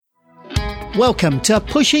Welcome to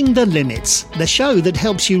Pushing the Limits, the show that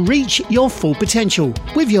helps you reach your full potential,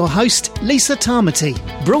 with your host, Lisa Tamati.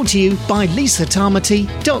 Brought to you by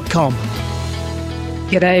lisatamati.com.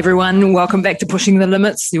 G'day everyone, welcome back to Pushing the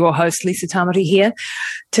Limits. Your host Lisa Tamati here.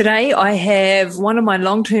 Today I have one of my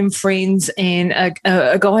long-term friends and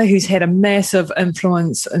a guy who's had a massive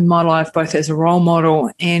influence in my life, both as a role model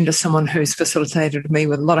and as someone who's facilitated me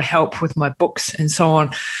with a lot of help with my books and so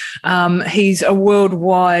on. He's a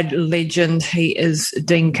worldwide legend. He is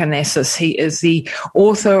Dean Karnazes. He is the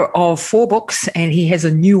author of 4 books and he has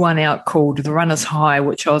a new one out called The Runner's High,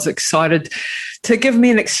 which I was excited to give me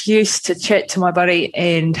an excuse to chat to my buddy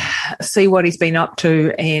and see what he's been up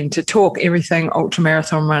to and to talk everything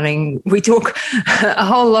ultramarathon running. We talk a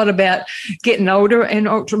whole lot about getting older and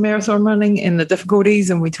ultramarathon running and the difficulties,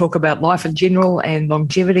 and we talk about life in general and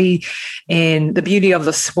longevity and the beauty of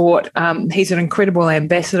the sport. He's an incredible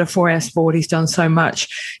ambassador for our sport. He's done so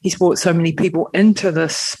much. He's brought so many people into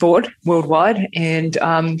this sport worldwide, and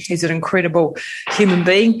he's an incredible human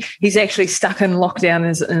being. He's actually stuck in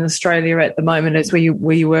lockdown in Australia at the moment as we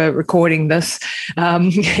were recording this,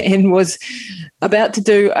 and was about to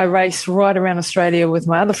do a race right around Australia with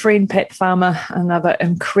my other friend, Pat Farmer, another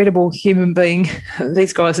incredible human being.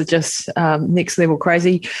 These guys are just next level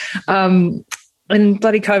crazy. And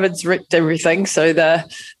bloody COVID's wrecked everything. So they're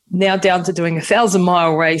now down to doing a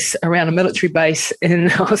 1,000-mile race around a military base in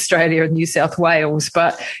Australia and New South Wales.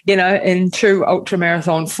 But, you know, in true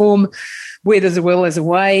ultramarathon form, where there's a will, there's a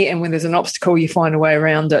way, and when there's an obstacle, you find a way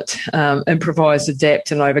around it. Improvise,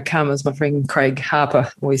 adapt, and overcome, as my friend Craig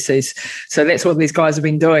Harper always says. So that's what these guys have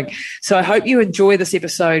been doing. So I hope you enjoy this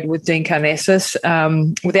episode with Dean Karnazes.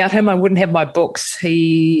 Without him, I wouldn't have my books.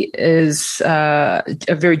 He is a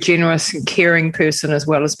very generous and caring person, as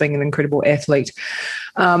well as being an incredible athlete.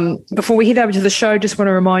 Before we head over to the show, just want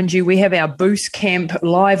to remind you we have our Boost Camp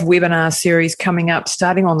live webinar series coming up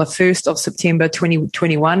starting on the 1st of September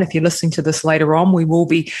 2021. If you're listening to this later on, we will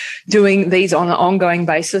be doing these on an ongoing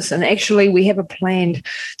basis. And actually, we have a plan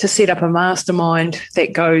to set up a mastermind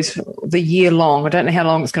that goes the year long. I don't know how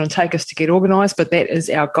long it's going to take us to get organised, but that is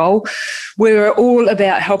our goal. We're all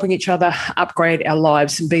about helping each other upgrade our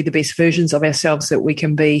lives and be the best versions of ourselves that we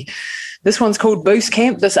can be. This one's called Boost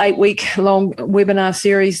Camp, this 8-week-long webinar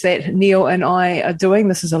series that Neil and I are doing.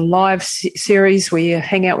 This is a live series where you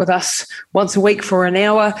hang out with us once a week for an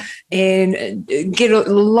hour and get a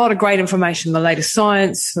lot of great information, the latest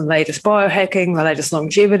science, the latest biohacking, the latest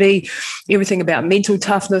longevity, everything about mental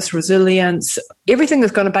toughness, resilience, everything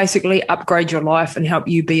that's going to basically upgrade your life and help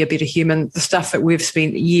you be a better human, the stuff that we've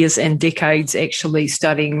spent years and decades actually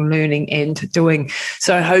studying, learning, and doing.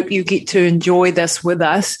 So I hope you get to enjoy this with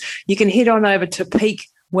us. You can head on over to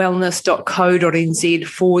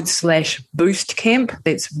peakwellness.co.nz/Boost Camp.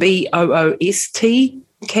 That's BOOST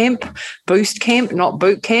camp, Boost Camp, not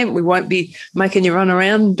boot camp. We won't be making you run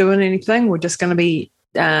around doing anything. We're just going to be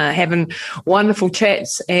having wonderful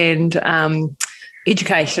chats and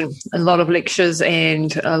education, a lot of lectures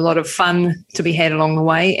and a lot of fun to be had along the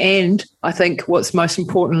way. And I think what's most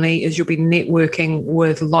importantly is you'll be networking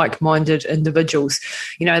with like-minded individuals.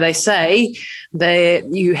 You know, they say that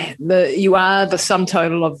you are the sum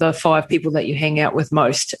total of the 5 people that you hang out with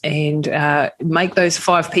most, and make those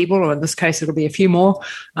 5 people, or in this case it'll be a few more,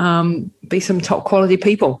 be some top quality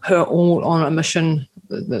people who are all on a mission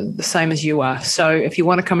the same as you are. So if you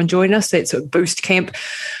want to come and join us, that's at Boost Camp.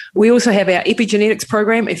 We also have our epigenetics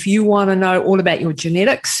program. If you want to know all about your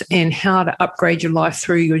genetics and how to upgrade your life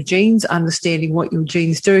through your genes, understanding what your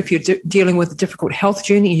genes do. If you're dealing with a difficult health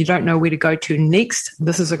journey and you don't know where to go to next,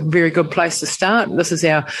 this is a very good place to start. This is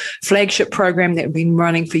our flagship program that we've been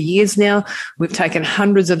running for years now. We've taken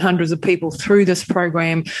hundreds and hundreds of people through this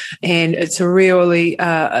program, and it's a really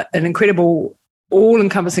an incredible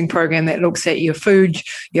all-encompassing program that looks at your food,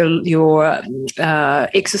 your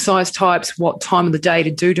exercise types, what time of the day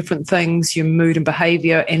to do different things, your mood and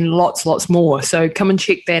behaviour, and lots more. So come and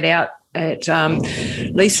check that out at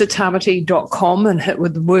lisatamati.com and hit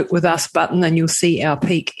with the Work With Us button, and you'll see our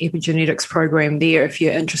Peak Epigenetics program there if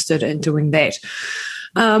you're interested in doing that.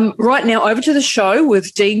 Right now, over to the show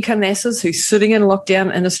with Dean Karnazes, who's sitting in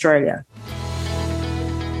lockdown in Australia.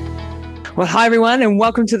 Well, hi, everyone, and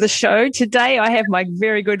welcome to the show. Today, I have my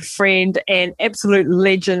very good friend and absolute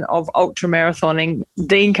legend of ultramarathoning,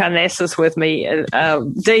 Dean Karnazes, with me.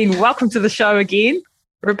 Dean, welcome to the show again.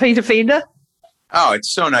 Repeat offender. Oh,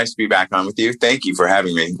 it's so nice to be back on with you. Thank you for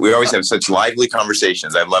having me. We always have such lively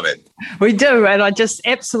conversations. I love it. We do, and I just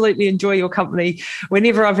absolutely enjoy your company.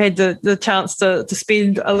 Whenever I've had the chance to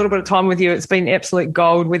spend a little bit of time with you, it's been absolute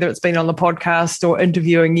gold, whether it's been on the podcast or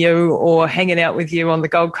interviewing you or hanging out with you on the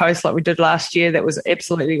Gold Coast like we did last year. That was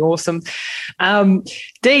absolutely awesome.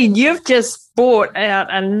 Dean, you've just brought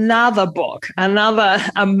out another book, another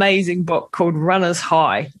amazing book called Runner's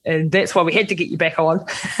High. And that's why we had to get you back on,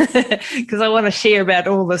 because I want to share about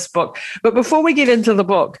all this book. But before we get into the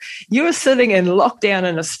book, you are sitting in lockdown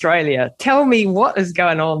in Australia. Tell me what is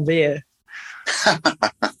going on there.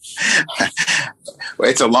 Well,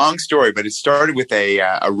 it's a long story, but it started with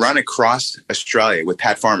a run across Australia with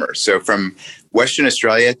Pat Farmer. So from Western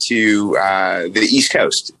Australia to the East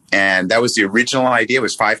Coast. And that was the original idea. It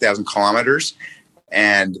was 5,000 kilometers.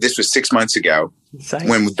 And this was 6 months ago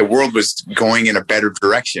when the world was going in a better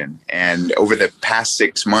direction. And over the past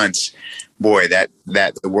 6 months, boy, that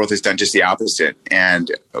the world has done just the opposite.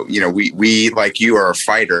 And, we like you are a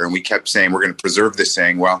fighter, and we kept saying, we're going to preserve this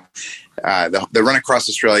thing. Well, the run across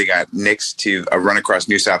Australia got nixed to a run across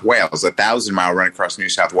New South Wales, 1,000-mile run across New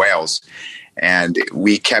South Wales. And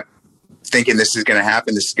we kept thinking this is going to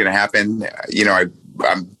happen. This is going to happen.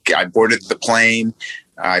 I boarded the plane.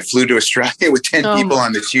 I flew to Australia with 10 people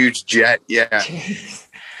on this huge jet. Yeah.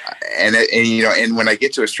 And when I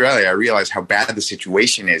get to Australia, I realize how bad the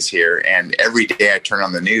situation is here. And every day I turn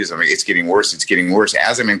on the news, it's getting worse. It's getting worse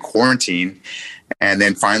as I'm in quarantine. And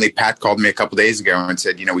then finally, Pat called me a couple of days ago and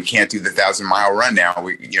said, we can't do the 1,000-mile run now.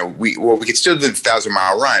 We can still do the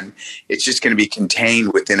 1,000-mile run. It's just going to be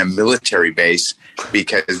contained within a military base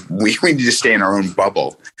because we need to stay in our own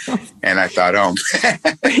bubble. And I thought,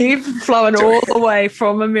 You've flown all the way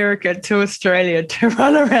from America to Australia to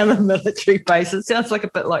run around a military base. It sounds like a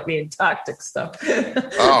bit like the Antarctic stuff.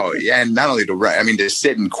 Oh, yeah. And not only to run, to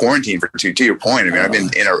sit in quarantine to your point. I've been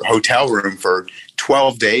in a hotel room for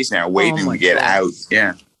 12 days now waiting to get out.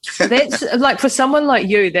 Yeah. That's like, for someone like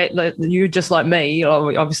you, that you're just like me,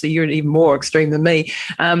 obviously you're even more extreme than me.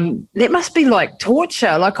 That must be like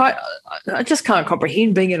torture. Like I just can't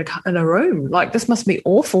comprehend being in a room. Like, this must be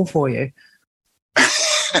awful for you.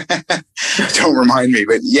 Don't remind me.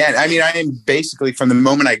 But yeah, I am basically, from the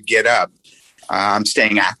moment I get up, I'm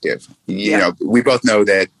staying active. We both know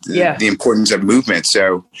that the importance of movement.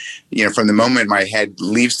 So, from the moment my head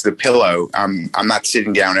leaves the pillow, I'm not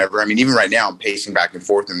sitting down ever. Even right now I'm pacing back and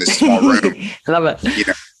forth in this small room. Love it.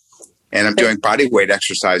 And I'm doing body weight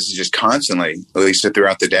exercises just constantly, at least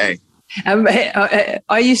throughout the day.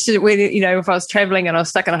 I used to, if I was traveling and I was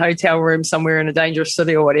stuck in a hotel room somewhere in a dangerous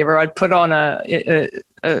city or whatever, I'd put on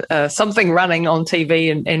something running on TV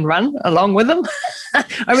and run along with them.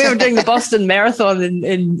 I remember doing the Boston Marathon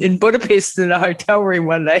in Budapest in a hotel room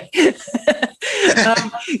one day.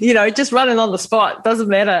 Just running on the spot doesn't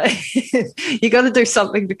matter. You got to do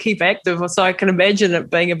something to keep active. So I can imagine it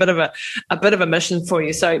being a bit of a mission for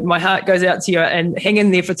you. So my heart goes out to you, and hang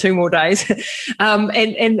in there for 2 more days.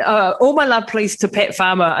 All my love, please, to Pat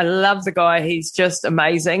Farmer. I love the guy. He's just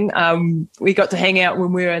amazing. We got to hang out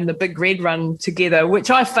when we were in the Big Red Run together, which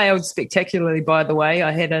I failed spectacularly, by the way.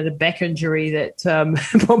 I had a back injury that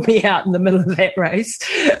put me out in the middle of that race.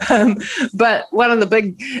 But one of the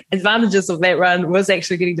big advantages of that run was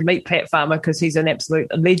actually getting to meet Pat Farmer, because he's an absolute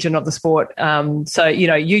legend of the sport. So,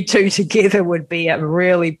 you two together would be a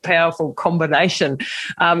really powerful combination.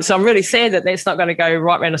 So I'm really sad that that's not going to go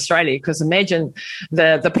right around Australia, because imagine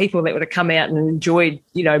the people that would have come out and enjoyed,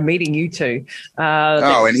 meeting you two.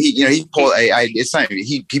 And he pulled.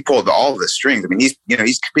 He pulled all the strings.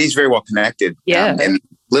 He's very well connected. Yeah. In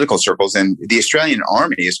political circles, and the Australian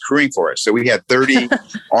Army is crewing for us. So we had 30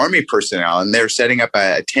 Army personnel, and they're setting up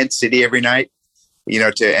a tent city every night.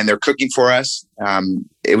 And they're cooking for us.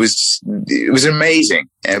 It was amazing.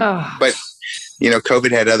 But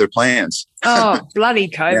COVID had other plans. Bloody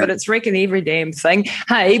COVID. Yeah. It's wrecking every damn thing.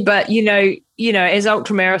 Hey, but, as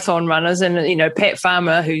ultramarathon runners, and, Pat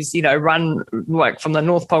Farmer, who's, run like from the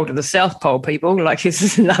North Pole to the South Pole, people, like, this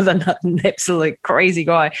is another absolute crazy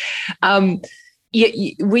guy.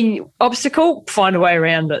 When obstacle, find a way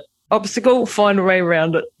around it. Obstacle, find a way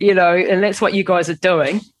around it, and that's what you guys are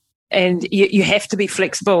doing. And you have to be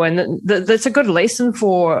flexible. And that's a good lesson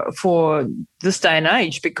for this day and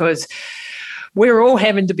age, because we're all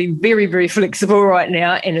having to be very, very flexible right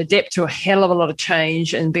now and adapt to a hell of a lot of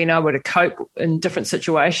change and being able to cope in different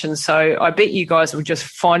situations. So I bet you guys will just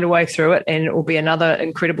find a way through it, and it will be another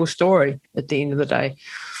incredible story at the end of the day.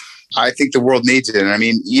 I think the world needs it. And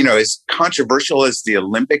as controversial as the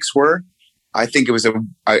Olympics were, I think it was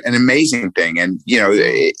an amazing thing. And,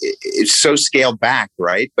 it's so scaled back,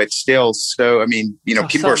 right? But still, so, I mean,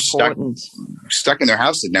 people are stuck in their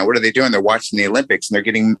houses now. What are they doing? They're watching the Olympics and they're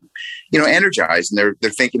getting, energized, and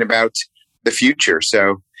they're thinking about the future.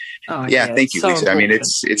 So, thank you, Lisa. Important. I mean,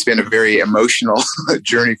 it's been a very emotional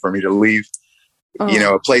journey for me to leave,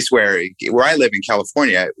 a place where I live in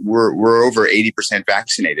California, we're over 80%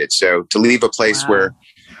 vaccinated. So to leave a place where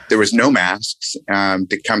there was no masks,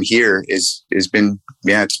 to come here it's been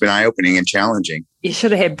eye-opening and challenging. You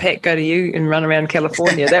should have had Pat go to you and run around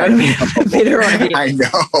California. That would have been a better idea. I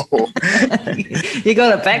know. You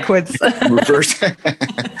got it backwards. Reverse.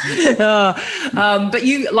 But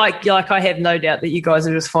you, like I have no doubt that you guys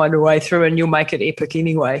will just find a way through, and you'll make it epic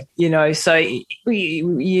anyway. So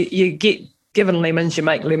you get given lemons, you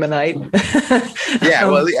make lemonade. Yeah,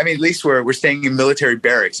 well, I mean, at least we're staying in military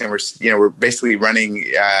barracks, and we're basically running.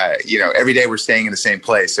 Every day we're staying in the same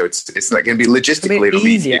place, so it's not going to be logistically it'll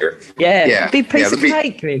be easier. Yeah, it'll be a piece of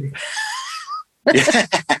cake then.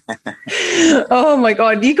 Oh my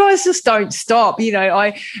God, you guys just don't stop.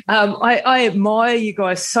 I admire you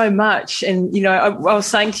guys so much, and I was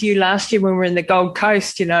saying to you last year when we were in the Gold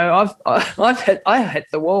Coast, I hit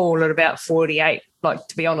the wall at about 48. Like,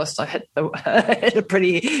 to be honest, I hit a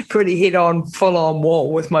pretty head-on, full-on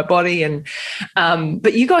wall with my body, and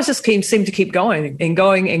but you guys just seem to keep going and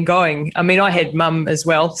going and going. I mean, I had mum as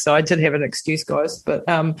well, so I did have an excuse, guys, but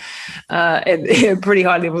and pretty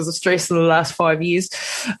high levels of stress in the last 5 years.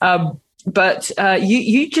 But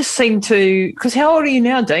you just seem to, because how old are you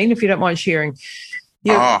now, Dean? If you don't mind sharing.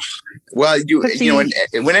 Well,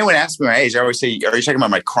 when anyone asks me my age, I always say, "Are you talking about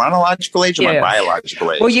my chronological age or my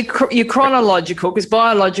biological age?" Well, you're chronological, because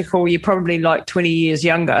biological, you're probably like 20 years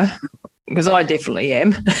younger, because I definitely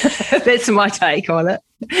am. That's my take on it.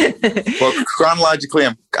 Well, chronologically,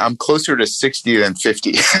 I'm closer to 60 than 50.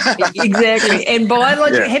 Exactly. And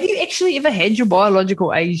biological, have you actually ever had your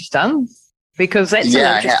biological age done? Because that's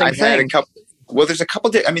an interesting I've thing. had a couple. Well, there's a couple.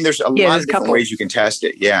 There's a lot of different ways you can test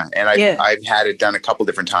it. Yeah, and I've had it done a couple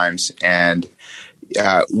different times. And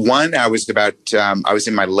one, I was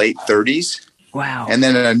in my late 30s. Wow. And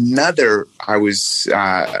then another, I was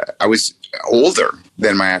older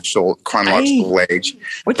than my actual chronological age.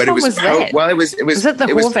 Which one was that? Well, it was the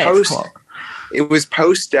Horvath clock? It was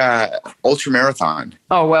post ultramarathon.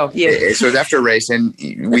 Oh, well, yeah. So it was after a race, and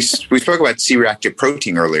we spoke about C-reactive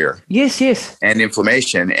protein earlier. Yes. And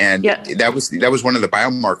inflammation, and that was one of the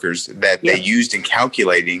biomarkers that they used in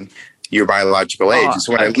calculating your biological age. And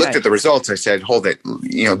so when I looked at the results, I said, "Hold it,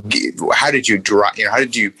 how did you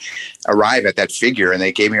arrive at that figure?" And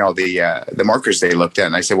they gave me all the markers they looked at,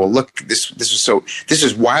 and I said, "Well, look, this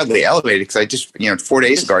is wildly elevated because I just 4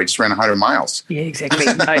 days ago I just ran 100 miles." Yeah, exactly.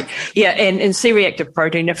 And C-reactive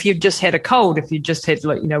protein. If you've just had a cold, if you just had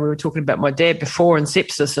we were talking about my dad before and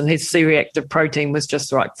sepsis, and his C-reactive protein was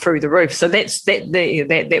just like through the roof. So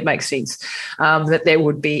that makes sense. That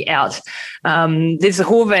would be out. There's a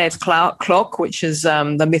Horvath clock, which is the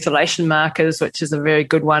methylation markers, which is a very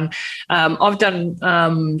good one. I've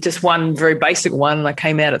done just one very basic one, and I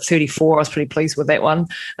came out at 34. I was pretty pleased with that one.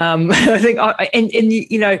 I think, at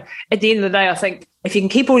the end of the day, I think if you can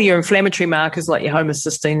keep all your inflammatory markers like your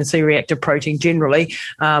homocysteine and C-reactive protein generally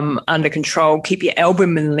under control, keep your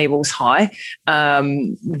albumin levels high,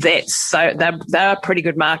 they're pretty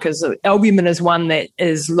good markers. Albumin is one that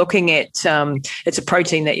is looking at, it's a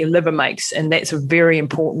protein that your liver makes, and that's a very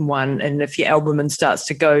important one. And if your albumin starts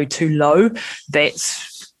to go too low, that's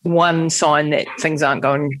one sign that things aren't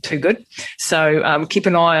going too good. So keep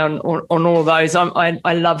an eye on all of those.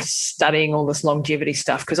 I love studying all this longevity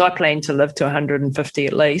stuff because I plan to live to 150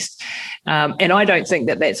 at least. And I don't think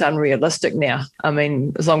that that's unrealistic now. I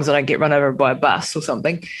mean, as long as I don't get run over by a bus or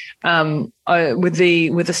something. With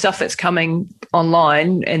the stuff that's coming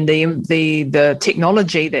online and the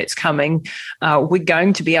technology that's coming, we're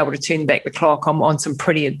going to be able to turn back the clock. I'm on some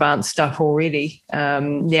pretty advanced stuff already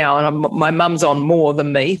now, and my mum's on more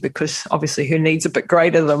than me because obviously her needs a bit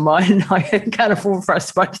greater than mine. I can't afford for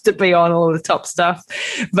us both to be on all the top stuff.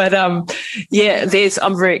 But I'm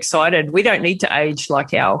very excited. We don't need to age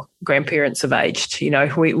like our grandparents have aged.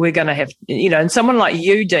 We're going to have, and someone like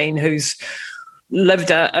you, Dean, who's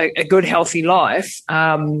lived a good, healthy life,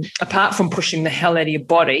 apart from pushing the hell out of your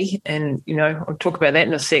body. And, I'll talk about that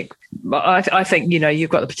in a sec. But I think, you've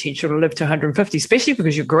got the potential to live to 150, especially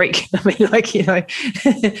because you're Greek. I mean,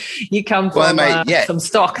 you come from some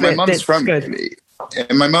stock. My mum's from good.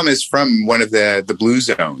 And my mum is from one of the blue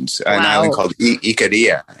zones, an island called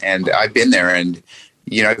Ikaria. And I've been there, and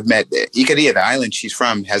I've met Ikaria, the island she's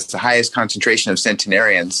from, has the highest concentration of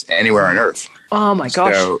centenarians anywhere on Earth. Oh, my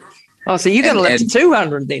gosh. So you got to live to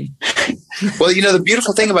 200 then. Well, the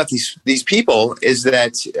beautiful thing about these people is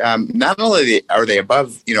that not only are they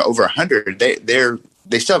above, over 100,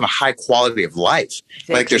 they still have a high quality of life.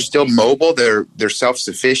 Exactly. Like they're still mobile, they're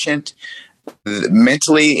self-sufficient,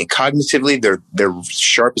 mentally and cognitively, they're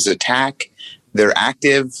sharp as a tack. They're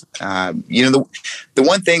active. The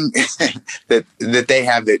one thing that they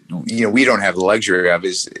have that we don't have the luxury of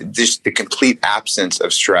is just the complete absence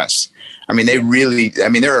of stress. I mean, they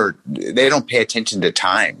don't pay attention to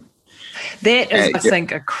time. That is, I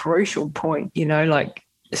think, a crucial point. Like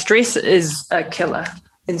stress is a killer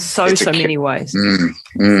in so many ways.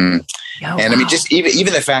 And I mean, just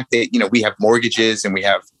even the fact that we have mortgages and we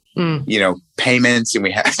have payments and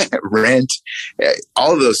we have rent,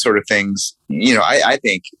 all of those sort of things, I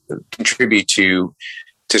think contribute to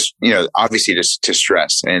obviously to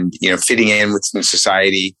stress and, fitting in with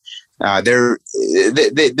society. They're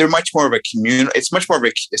much more of a it's much more of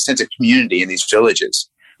a sense of community in these villages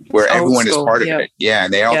where everyone is part of it. Yeah.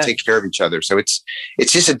 And they all take care of each other. So it's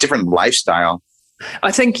just a different lifestyle.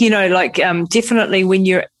 I think, definitely when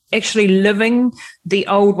you're actually living the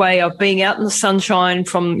old way of being out in the sunshine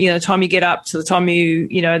from, the time you get up to the time the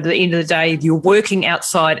end of the day, you're working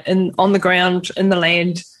outside on the ground, in the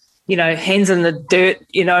land, hands in the dirt,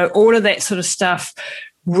 all of that sort of stuff.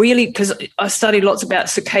 Really, because I studied lots about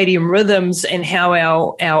circadian rhythms and how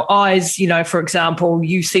our eyes, for example,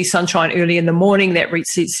 you see sunshine early in the morning, that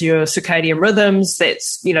resets your circadian rhythms,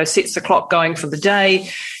 that's, sets the clock going for the day.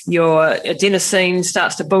 Your adenosine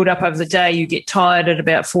starts to build up over the day. You get tired at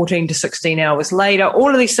about 14 to 16 hours later.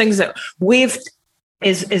 All of these things that we've,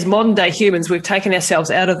 as modern day humans, we've taken ourselves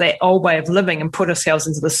out of that old way of living and put ourselves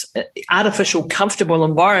into this artificial, comfortable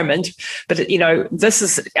environment. But, this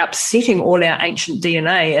is upsetting all our ancient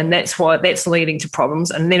DNA, and that's leading to problems.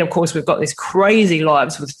 And then, of course, we've got these crazy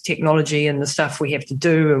lives with technology and the stuff we have to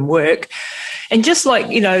do and work. And just like,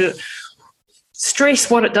 stress,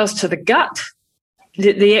 what it does to the gut,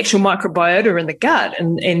 the actual microbiota in the gut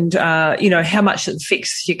and how much it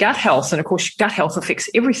affects your gut health. And, of course, your gut health affects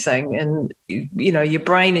everything. And, your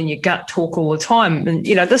brain and your gut talk all the time. And,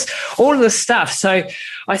 all of this stuff. So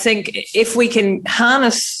I think if we can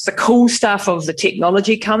harness the cool stuff of the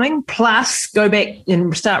technology coming, plus go back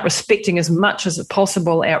and start respecting as much as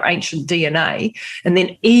possible our ancient DNA, and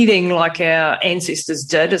then eating like our ancestors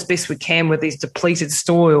did as best we can with these depleted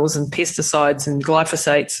soils and pesticides and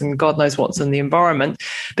glyphosates and God knows what's in the environment,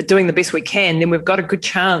 but doing the best we can, then we've got a good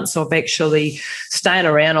chance of actually staying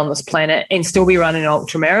around on this planet and still be running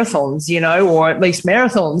ultra marathons, or at least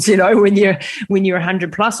marathons, when you're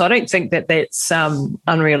 100 plus. I don't think that's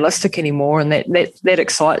unrealistic anymore, and that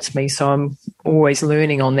excites me. So I'm always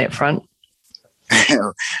learning on that front.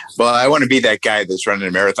 Well, I want to be that guy that's running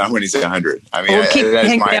a marathon when he's 100. I mean,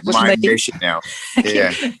 that's my mission now.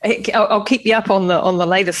 Yeah, I'll keep you up on the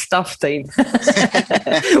latest stuff, Dean.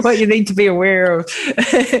 What you need to be aware of.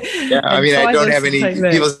 Yeah, I mean, I don't have any.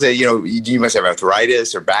 People say, you must have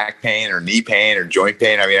arthritis or back pain or knee pain or joint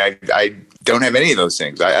pain. I mean, I don't have any of those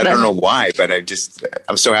things. I don't know why, but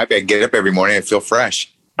I'm so happy I get up every morning and feel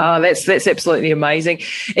fresh. Oh, that's absolutely amazing.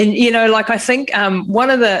 And, I think one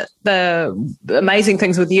of the amazing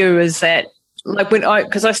things with you is that,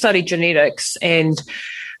 because I studied genetics and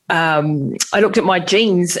I looked at my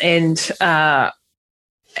genes and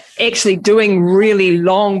actually doing really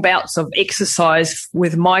long bouts of exercise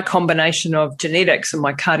with my combination of genetics and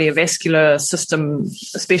my cardiovascular system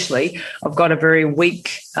especially, I've got a very weak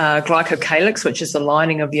glycocalyx, which is the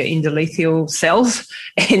lining of your endothelial cells.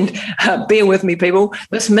 And bear with me, people.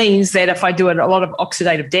 This means that if I do a lot of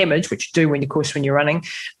oxidative damage, which you do when you're running,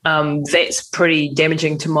 that's pretty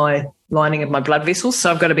damaging to my lining of my blood vessels.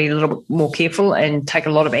 So I've got to be a little bit more careful and take a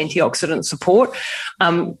lot of antioxidant support.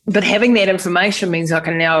 But having that information means I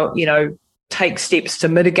can now, take steps to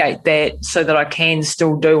mitigate that so that I can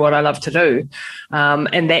still do what I love to do.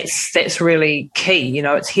 And that's really key.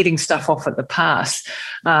 It's heading stuff off at the pass.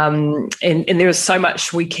 And there is so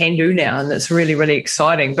much we can do now, and it's really, really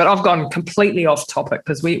exciting. But I've gone completely off topic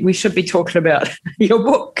because we should be talking about your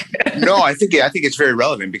book. No, I think it's very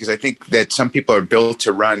relevant because I think that some people are built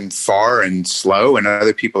to run far and slow, and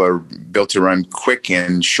other people are built to run quick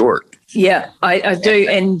and short. Yeah, I do,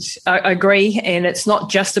 and I agree. And it's not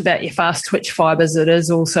just about your fast twitch fibers. It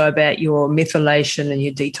is also about your methylation and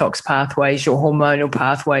your detox pathways, your hormonal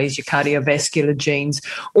pathways, your cardiovascular genes.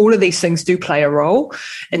 All of these things do play a role,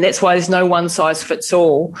 and that's why there's no one size fits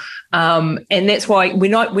all. And that's why we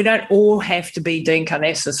don't all have to be Dean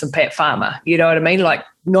Karnazes and Pat Farmer. You know what I mean? Like,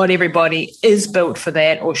 not everybody is built for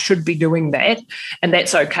that or should be doing that, and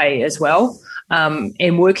that's okay as well.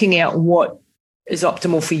 And working out what is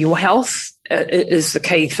optimal for your health is the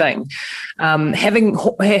key thing.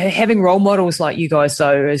 Having role models like you guys,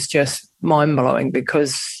 though, is just mind-blowing,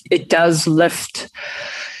 because it does lift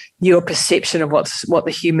your perception of what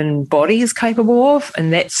the human body is capable of,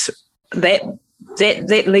 and that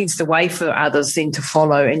leads the way for others then to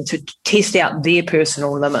follow and to test out their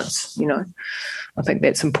personal limits. I think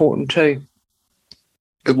that's important too.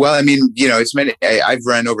 Well, I mean, it's many. I've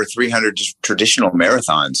run over 300 traditional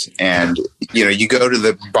marathons, and you go to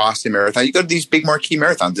the Boston Marathon, you go to these big marquee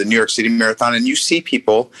marathons, the New York City Marathon, and you see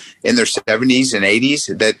people in their 70s and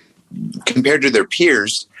 80s that, compared to their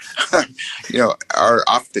peers, are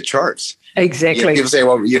off the charts. Exactly. People say,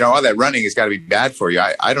 well, all that running has got to be bad for you.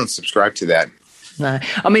 I don't subscribe to that. No,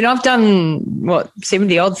 I mean, I've done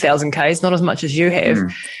 70-odd thousand Ks, not as much as you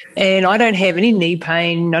have. And I don't have any knee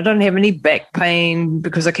pain. I don't have any back pain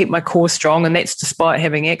because I keep my core strong, and that's despite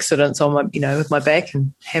having accidents on my, with my back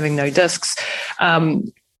and having no discs.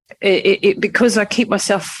 Because I keep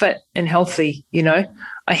myself fit and healthy.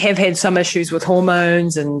 I have had some issues with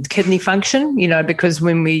hormones and kidney function. Because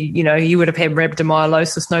when we, you would have had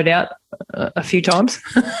rhabdomyolysis, no doubt, a few times.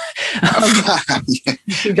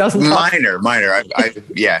 Who doesn't? Minor.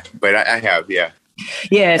 But I have, yeah.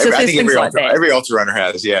 Yeah, so I think every ultra runner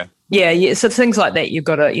has, yeah. Yeah. So things like that, you've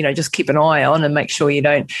got to, just keep an eye on and make sure you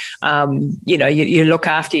don't, you look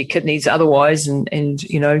after your kidneys otherwise, and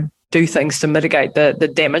do things to mitigate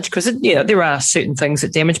the damage, because there are certain things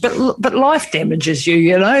that damage, but life damages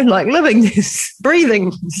you, like living is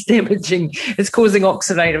breathing is damaging, it's causing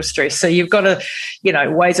oxidative stress. So you've got to,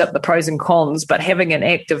 weighs up the pros and cons, but having an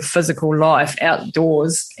active physical life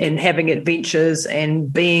outdoors and having adventures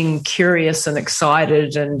and being curious and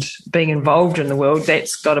excited and being involved in the world,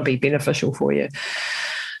 that's got to be beneficial for you.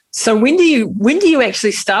 So when do you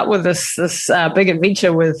actually start with this big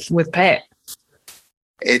adventure with Pat?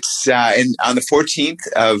 It's on the 14th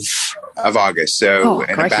of August, so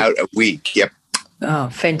in about a week. Yep. Oh,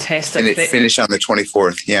 fantastic! And it finished on the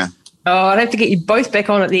 24th. Yeah. Oh, I'd have to get you both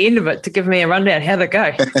back on at the end of it to give me a rundown. How'd it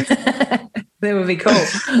go? That would be cool.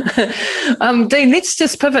 Dean, let's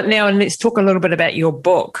just pivot now and let's talk a little bit about your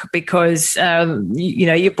book, because,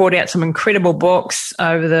 you've brought out some incredible books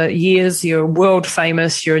over the years. You're world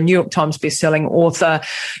famous. You're a New York Times bestselling author.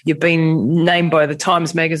 You've been named by the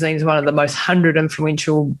Times Magazine as one of the most 100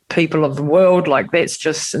 influential people of the world. Like, that's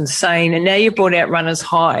just insane. And now you've brought out Runner's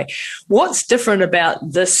High. What's different about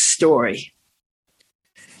this story?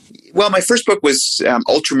 Well, my first book was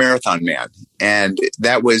Ultra Marathon Man, and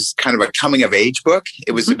that was kind of a coming of age book.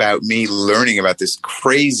 It was about me learning about this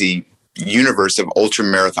crazy universe of ultra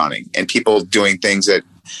marathoning and people doing things that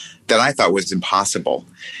I thought was impossible.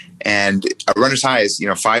 And Runner's High is,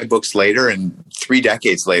 5 books later and 3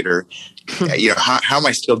 decades later, how am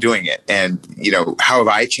I still doing it? And, how have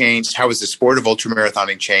I changed? How has the sport of ultra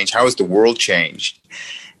marathoning changed? How has the world changed?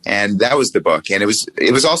 And that was the book. And it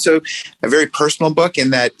was also a very personal book in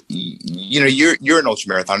that, you're an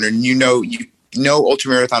ultramarathoner, and you know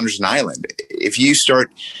ultramarathoners an island. If you start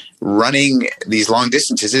running these long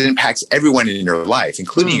distances, it impacts everyone in your life,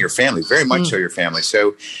 including your family, very much so your family.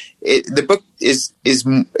 So the book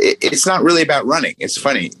it's not really about running. It's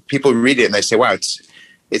funny. People read it and they say, wow,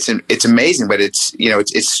 it's amazing, but it's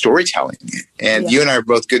storytelling. And you and I are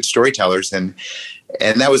both good storytellers, and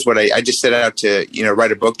that was what I just set out to,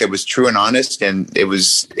 write a book that was true and honest, and it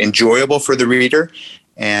was enjoyable for the reader.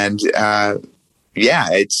 And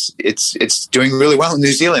it's doing really well in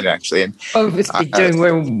New Zealand, actually. And it's doing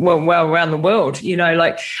well around the world.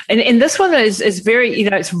 And this one is very,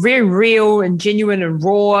 it's very real and genuine and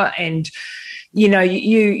raw, and you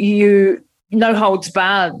no holds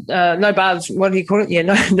barred, no bars. What do you call it? Yeah,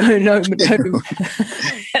 no. How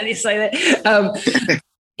do you say that?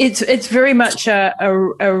 It's very much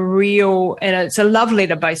a real, and it's a love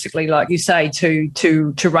letter, basically, like you say,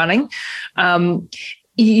 to running. And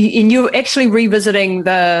you're actually revisiting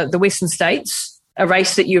the Western States, a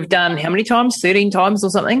race that you've done how many times? 13 times or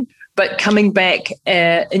something. But coming back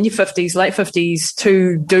in your 50s, late 50s,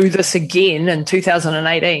 to do this again in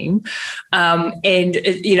 2018, and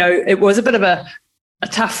it was a bit of a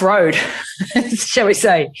tough road, shall we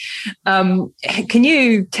say. Can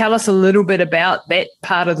you tell us a little bit about that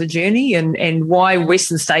part of the journey and why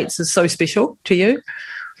Western States is so special to you?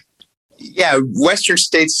 Yeah, the Western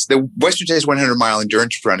States 100-mile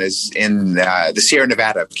endurance run is in the Sierra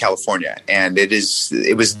Nevada of California, and it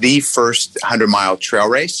was the first 100-mile trail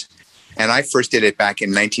race, and I first did it back in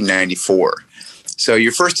 1994. So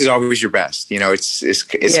your first is always your best. It's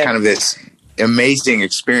kind of this amazing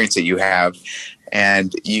experience that you have,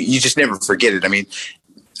 and you just never forget it. I mean,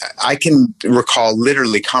 I can recall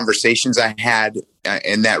literally conversations I had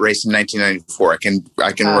in that race in 1994. I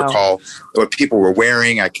can recall what people were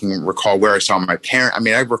wearing. I can recall where I saw my parent. I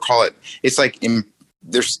mean, I recall it. It's like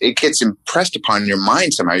it gets impressed upon your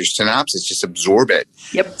mind somehow. Your synapses just absorb it.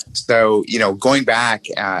 Yep. So, going back,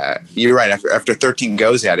 you're right. After 13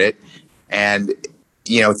 goes at it, and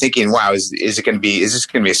thinking, wow, is this going to be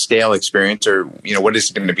a stale experience, or what is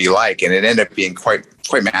it going to be like? And it ended up being quite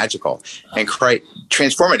magical and quite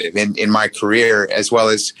transformative in my career, as well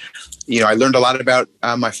as I learned a lot about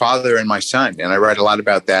my father and my son, and I write a lot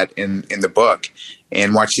about that in the book,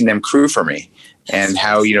 and watching them crew for me, and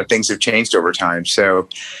how things have changed over time. So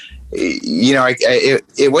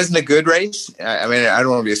it wasn't a good race. I mean, I don't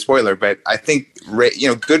want to be a spoiler, but I think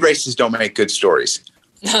good races don't make good stories.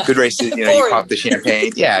 Good races, you pop the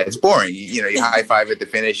champagne. Yeah, it's boring. You high five at the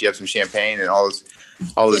finish. You have some champagne, and all is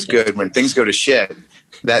good. When things go to shit,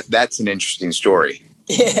 that's an interesting story.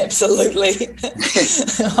 Yeah, absolutely.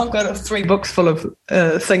 I've got 3 books full of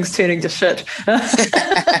things turning to shit.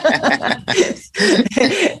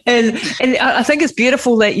 and I think it's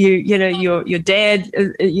beautiful that your dad,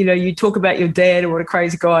 you talk about your dad and what a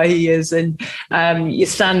crazy guy he is, and your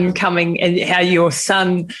son coming, and how your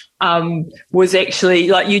son was actually,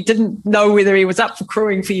 like, you didn't know whether he was up for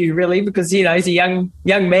crewing for you, really, because he's a young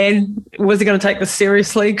man. Was he going to take this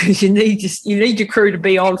seriously? Because you need your crew to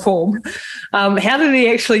be on form. How did he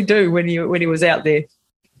actually do when he was out there?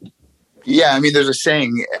 Yeah, I mean, there's a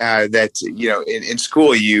saying that in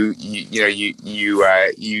school you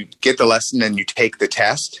get the lesson and you take the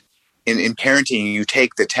test. In parenting, you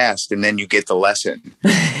take the test and then you get the lesson.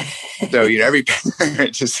 So every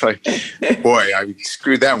parent just like, boy, I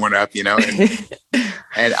screwed that one up, and I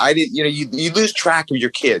didn't. You lose track of your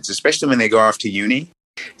kids, especially when they go off to uni.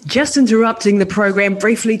 Just interrupting the program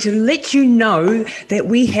briefly to let you know that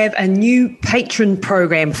we have a new patron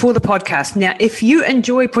program for the podcast. Now, if you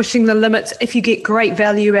enjoy Pushing the Limits, if you get great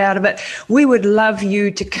value out of it, we would love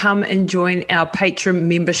you to come and join our patron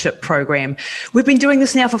membership program. We've been doing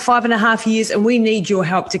this now for 5.5 years, and we need your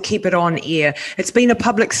help to keep it on air. It's been a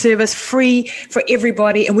public service, free for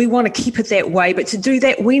everybody, and we want to keep it that way. But to do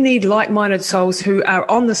that, we need like-minded souls who are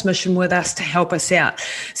on this mission with us to help us out.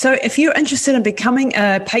 So if you're interested in becoming a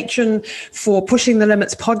patron for Pushing the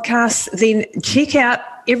Limits podcast, then check out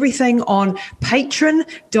everything on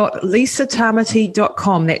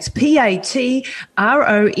patron.lisatamati.com. That's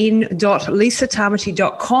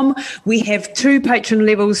patron.lisatamati.com. We have 2 patron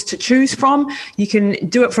levels to choose from. You can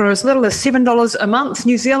do it for as little as $7 a month,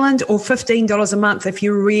 New Zealand, or $15 a month if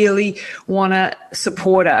you really want to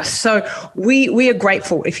support us. So we are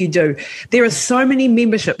grateful if you do. There are so many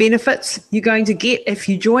membership benefits you're going to get if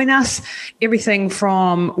you join us. Everything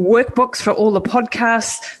from workbooks for all the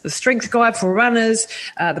podcasts, the strength guide for runners,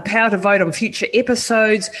 the power to vote on future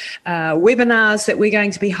episodes, webinars that we're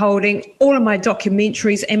going to be holding, all of my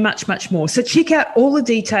documentaries, and much, much more. So check out all the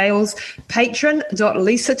details,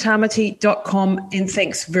 patron.lisatamati.com, and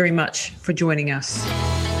thanks very much for joining us.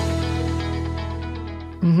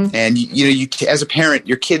 Mm-hmm. And you as a parent,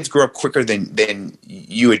 your kids grow up quicker than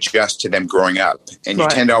you adjust to them growing up, and you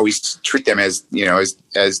tend to always treat them as as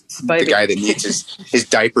the guy that needs his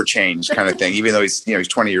diaper change kind of thing, even though he's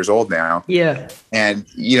 20 years old now. Yeah. And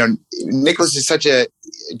Nicholas is such a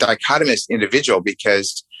dichotomous individual,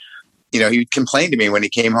 because he would complain to me when he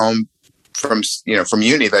came home from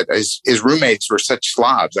uni that his roommates were such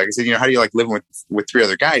slobs. Like I said, how do you like living with 3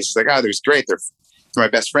 other guys? He's like, oh, they're great. They're my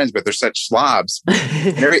best friends, but they're such slobs.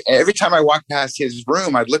 And every time I walked past his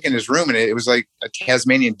room, I'd look in his room, and it was like a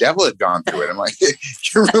Tasmanian devil had gone through it. I'm like,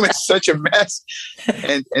 your room is such a mess.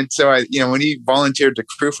 And so I, when he volunteered to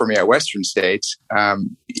crew for me at Western States,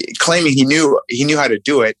 claiming he knew how to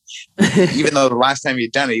do it, even though the last time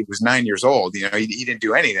he'd done it, he was 9 years old. He didn't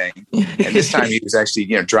do anything. And this time he was actually,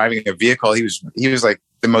 driving a vehicle. He was like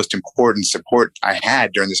the most important support I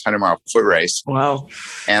had during this 100-mile foot race. Wow.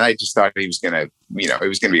 And I just thought he was going to, it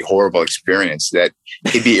was going to be a horrible experience, that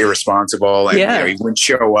he'd be irresponsible, and he wouldn't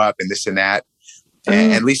show up and this and that.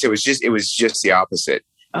 And at least it was just the opposite.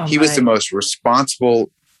 Oh, he was the most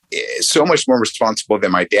responsible, so much more responsible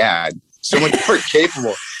than my dad, so much more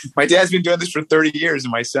capable. My dad's been doing this for 30 years,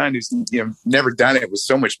 and my son, who's never done it, was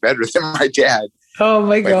so much better than my dad. Oh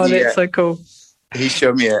my God, that's so cool. He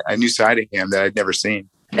showed me a new side of him that I'd never seen.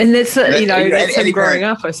 And that's, that's him growing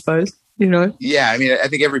up, I suppose, Yeah, I mean, I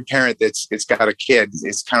think every parent that's got a kid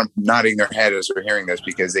is kind of nodding their head as they're hearing this,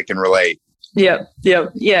 because they can relate. Yeah.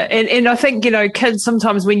 And I think, kids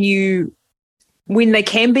sometimes when they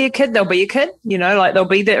can be a kid, they'll be a kid, they'll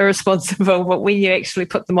be that irresponsible, but when you actually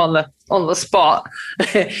put them on the spot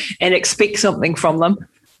and expect something from them,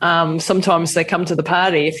 Sometimes they come to the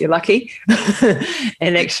party if you're lucky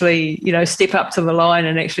and actually, step up to the line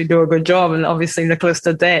and actually do a good job. And obviously Nicholas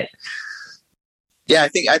did that. Yeah, I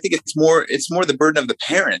think it's more the burden of the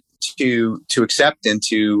parent to accept and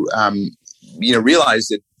to realize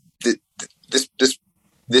that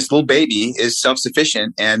this little baby is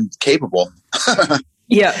self-sufficient and capable.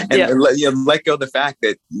 Yeah, and let go of the fact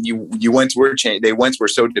that you once were changed. They once were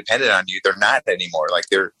so dependent on you. They're not anymore. Like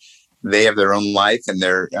they have their own life, and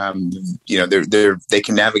they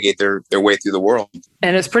can navigate their way through the world.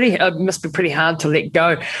 And it must be pretty hard to let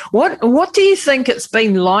go. What do you think it's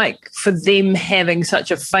been like for them having such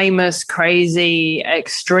a famous, crazy,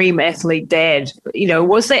 extreme athlete dad?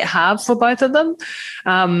 Was that hard for both of them?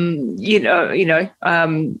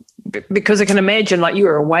 Because I can imagine, like, you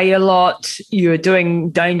were away a lot, you were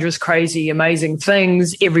doing dangerous, crazy, amazing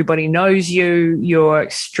things. Everybody knows you. You're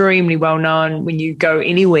extremely well known when you go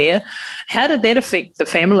anywhere. How did that affect the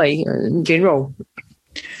family in general?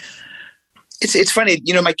 It's funny,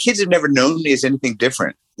 my kids have never known me as anything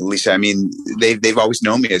different, Lisa. I mean, they've always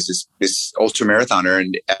known me as this ultra marathoner,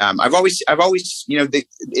 and I've always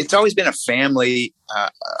it's always been a family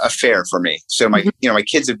affair for me. So my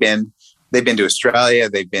kids they've been to Australia,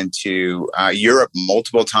 they've been to Europe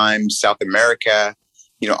multiple times, South America,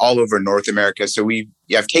 all over North America. So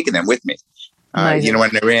I've taken them with me. When I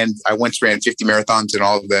once ran 50 marathons in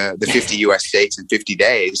all of the 50 U.S. states in 50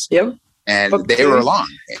 days. Yep. And they were along.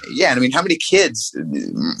 Yeah. And I mean, how many kids,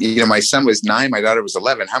 my son was 9, my daughter was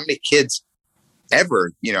 11. How many kids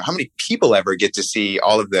ever, how many people ever get to see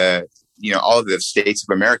all of the states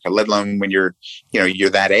of America, let alone when you're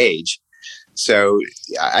that age. So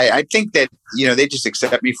I think that, they just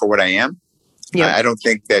accept me for what I am. Yeah. I don't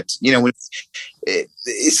think that,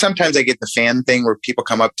 sometimes I get the fan thing where people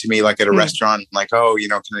come up to me like at a restaurant, like, oh, will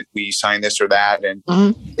you sign this or that? And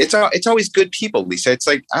it's always good people, Lisa. It's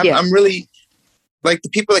like, I'm really like the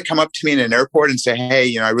people that come up to me in an airport and say,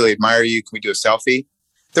 hey, I really admire you. Can we do a selfie?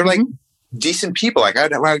 They're like decent people. Like I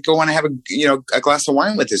go want to have a glass of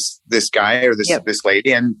wine with this guy or this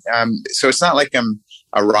lady. And so it's not like I'm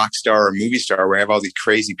a rock star or movie star where I have all these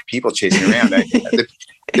crazy people chasing me around.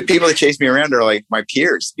 The people that chase me around are like my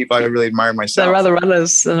peers, people I really admire myself. They're other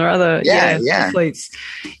runners and they're other athletes.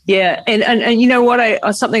 Yeah. And you know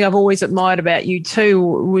what? Something I've always admired about you too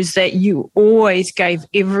was that you always gave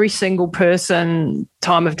every single person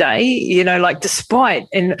time of day, despite.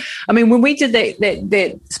 And I mean, when we did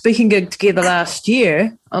that speaking gig together last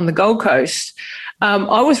year on the Gold Coast,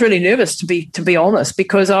 I was really nervous to be honest,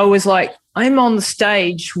 because I was like, I'm on the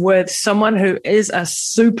stage with someone who is a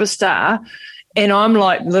superstar, and I'm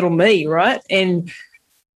like little me, right? And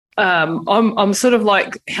I'm sort of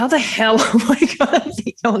like, how the hell am I going to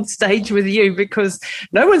be on stage with you? Because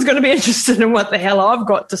no one's going to be interested in what the hell I've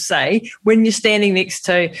got to say when you're standing next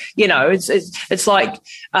to, it's like,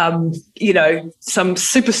 some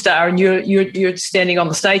superstar, and you're standing on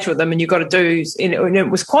the stage with them, and you've got to do, and it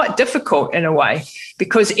was quite difficult in a way,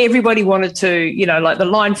 because everybody wanted to, like the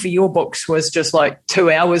line for your books was just like 2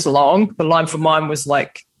 hours long. The line for mine was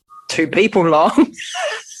like 2 people long.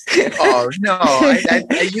 Oh no!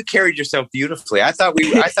 You carried yourself beautifully. I thought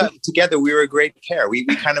together we were a great pair. We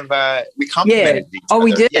kind of we complemented each other. Oh,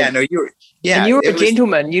 we did. Yeah, no, you were. Yeah, and you were a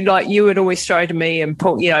gentleman. You would always throw to me and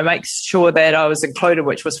pull, make sure that I was included,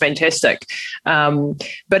 which was fantastic.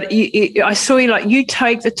 But I saw you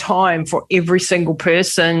take the time for every single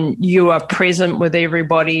person. You are present with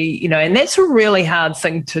everybody, and that's a really hard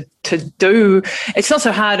thing to do. It's not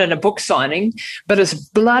so hard in a book signing, but it's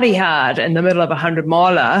bloody hard in the middle of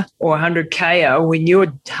 100-miler or 100K when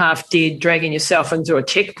you're half dead, dragging yourself into a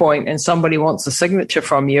checkpoint, and somebody wants a signature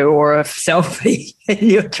from you or a selfie, and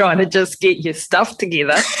you're trying to just get your stuff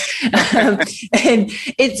together. And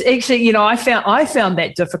it's actually, I found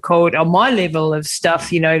that difficult on my level of stuff,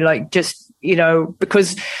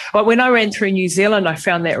 because when I ran through New Zealand, I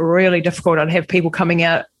found that really difficult. I'd have people coming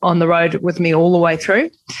out on the road with me all the way through.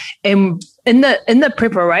 And in the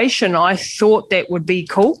preparation, I thought that would be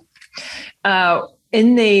cool.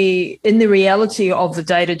 In the reality of the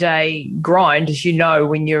day-to-day grind, as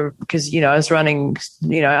because I was running,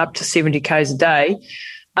 up to 70 Ks a day,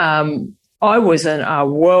 I was in a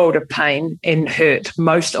world of pain and hurt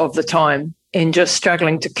most of the time, and just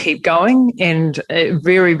struggling to keep going, and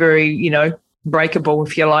very, very, breakable,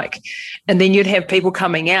 if you like. And then you'd have people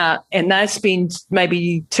coming out and they spend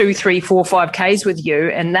maybe 2, 3, 4, 5Ks with you,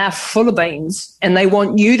 and they're full of beans, and they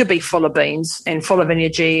want you to be full of beans and full of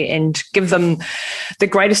energy and give them the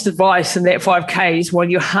greatest advice in that 5Ks while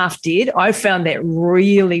you're half dead. I found that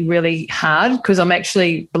really, really hard because I'm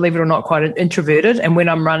actually, believe it or not, quite introverted. And when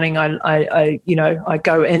I'm running, I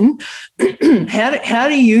go in. How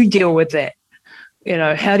do you deal with that?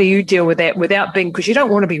 How do you deal with that without being, because you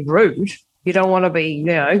don't want to be rude. You don't want to be,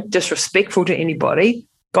 disrespectful to anybody,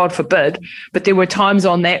 God forbid. But there were times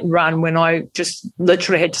on that run when I just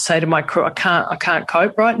literally had to say to my crew, I can't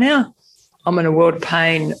cope right now. I'm in a world of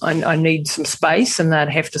pain. I need some space. And they'd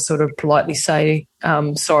have to sort of politely say,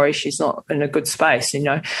 sorry, she's not in a good space.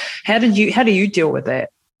 How do you deal with that?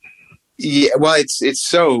 Yeah, well, it's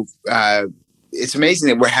so it's amazing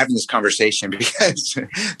that we're having this conversation because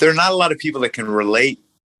there are not a lot of people that can relate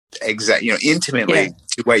intimately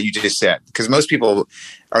to what you just said, because most people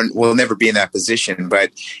will never be in that position.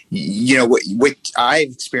 But what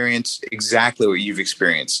I've experienced exactly what you've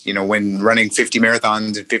experienced. When running 50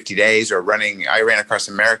 marathons in 50 days, or I ran across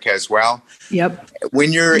America as well. Yep.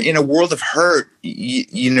 When you're in a world of hurt,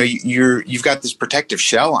 you've got this protective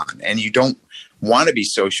shell on, and you don't want to be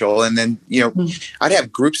social. And then I'd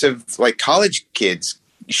have groups of like college kids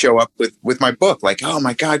show up with my book, like, oh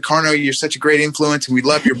my God, Carno, you're such a great influence and we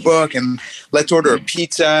love your book and let's order a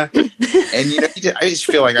pizza. And I just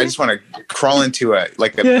feel like I just want to crawl into a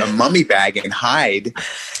mummy bag and hide,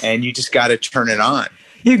 and you just got to turn it on.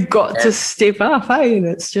 You've got to step up, hey? And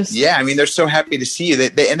it's just, they're so happy to see you,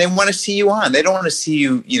 and they want to see you on. They don't want to see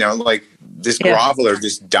you, like this grovel or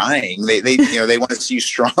just dying. They want to see you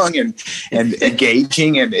strong and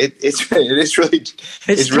engaging, and it's really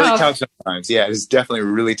tough sometimes. Yeah, it's definitely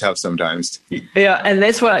really tough sometimes. Yeah, and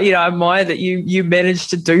that's why I admire that you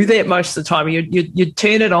managed to do that most of the time. You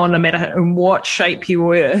turn it on no matter in what shape you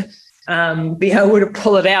were, be able to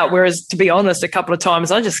pull it out. Whereas, to be honest, a couple of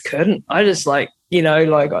times I just couldn't. I just I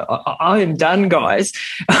am done, guys.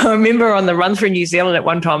 I remember on the run through New Zealand at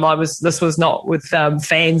one time, this was not with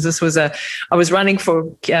fans. I was running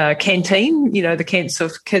for Canteen, the cancer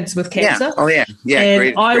of kids with cancer. Yeah. Oh yeah. Yeah.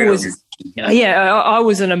 And I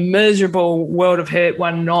was in a miserable world of hurt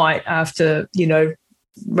one night after,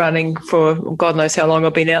 running for God knows how long.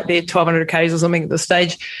 I've been out there, 1,200 Ks or something at this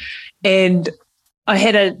stage. And I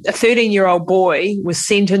had a 13-year-old boy was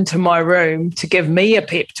sent into my room to give me a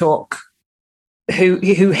pep talk, who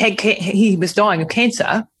he was dying of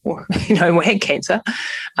cancer, or had cancer,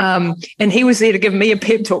 and he was there to give me a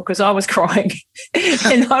pep talk because I was crying,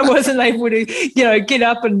 and I wasn't able to get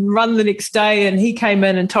up and run the next day. And he came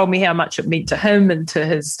in and told me how much it meant to him and to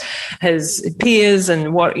his peers,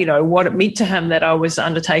 and what it meant to him that I was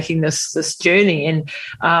undertaking this journey. And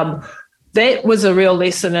that was a real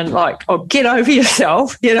lesson in get over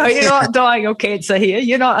yourself. You're not dying of cancer here.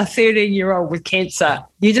 You're not a 13-year-old with cancer.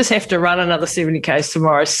 You just have to run another 70 Ks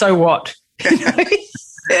tomorrow. So what?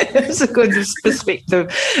 It's a good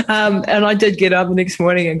perspective. And I did get up the next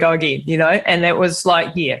morning and go again, and that was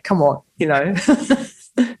like, yeah, come on,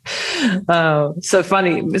 so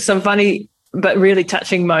funny, some funny but really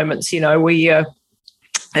touching moments, where you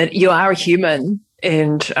are a human.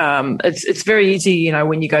 And it's very easy,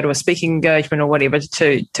 when you go to a speaking engagement or whatever,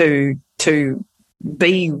 to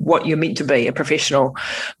be what you're meant to be, a professional.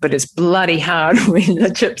 But it's bloody hard when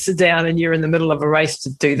the chips are down and you're in the middle of a race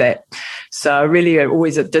to do that. So I really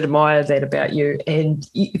always did admire that about you. And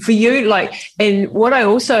for you, and what I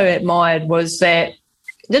also admired was that it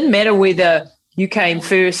didn't matter whether you came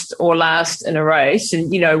first or last in a race.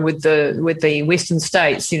 And, with the Western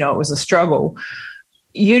States, it was a struggle.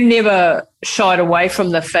 You never shied away from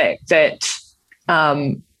the fact that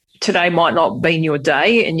today might not have been your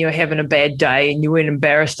day and you're having a bad day, and you weren't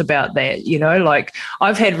embarrassed about that.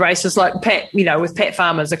 I've had races like Pat, with Pat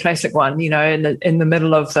Farmer's a classic one, in the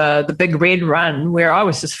middle of the Big Red Run, where I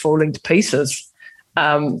was just falling to pieces.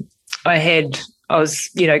 I was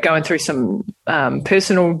going through some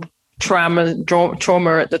personal trauma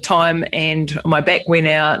at the time, and my back went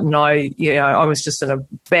out, and I was just in a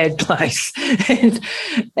bad place, and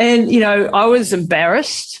I was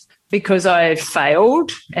embarrassed because I had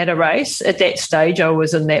failed at a race. At that stage, I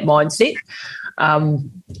was in that mindset.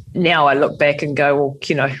 Now I look back and go, well,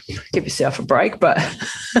 give yourself a break. But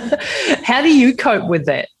how do you cope with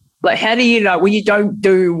that? How do you know when you don't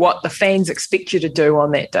do what the fans expect you to do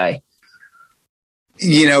on that day?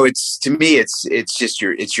 It's, to me, it's just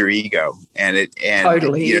your ego, and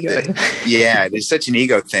totally ego. Yeah, there's such an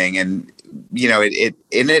ego thing. And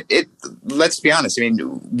let's be honest. I mean,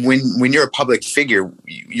 when you're a public figure,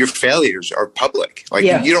 your failures are public. Like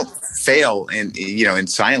you don't fail in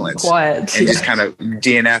silence, quiet, and just kind of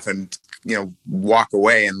DNF and walk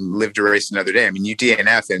away and live to race another day. I mean, you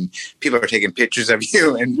DNF and people are taking pictures of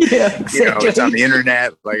you, and exactly. It's on the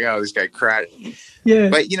internet. Like, oh, this guy crashed. Yeah.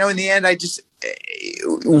 But in the end,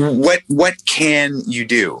 what can you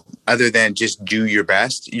do other than just do your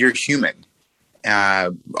best? You're human.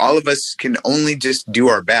 All of us can only just do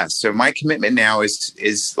our best. So my commitment now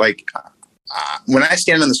is like, when I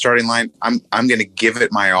stand on the starting line, I'm going to give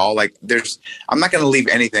it my all. Like I'm not going to leave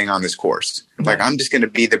anything on this course. Like I'm just going to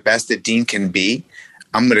be the best that Dean can be.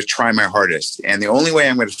 I'm going to try my hardest. And the only way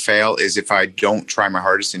I'm going to fail is if I don't try my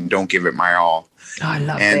hardest and don't give it my all. Oh, I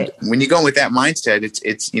love and that. when you go with that mindset,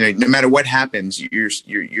 it's no matter what happens, you're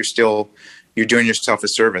doing yourself a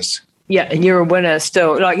service. Yeah, and you're a winner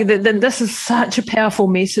still. Like this is such a powerful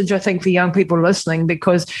message, I think, for young people listening,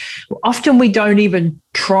 because often we don't even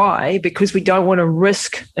try because we don't want to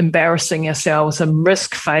risk embarrassing ourselves and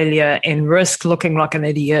risk failure and risk looking like an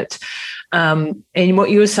idiot. And what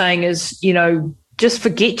you were saying is, just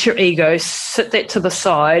forget your ego, sit that to the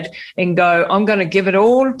side and go, I'm going to give it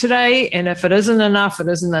all today. And if it isn't enough, it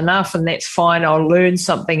isn't enough. And that's fine. I'll learn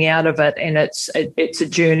something out of it. And it's a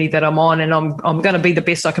journey that I'm on, and I'm going to be the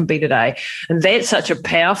best I can be today. And that's such a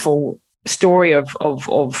powerful story of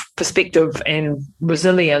perspective and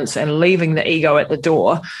resilience and leaving the ego at the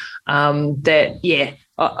door. I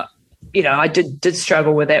did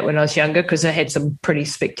struggle with that when I was younger because I had some pretty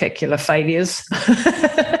spectacular failures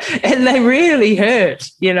and they really hurt,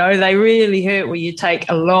 they really hurt where you take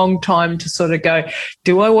a long time to sort of go,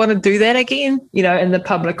 do I want to do that again, in the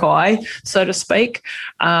public eye, so to speak.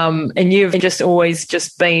 And you've just always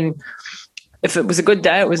just been, if it was a good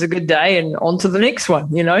day, it was a good day and on to the next one,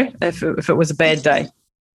 if it was a bad day.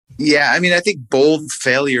 Yeah. I mean, I think bold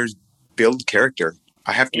failures build character.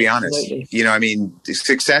 I have to be honest.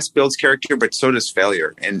 Success builds character, but so does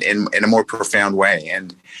failure in a more profound way.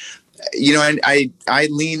 And, and I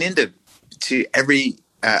lean into every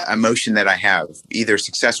emotion that I have, either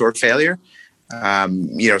success or failure,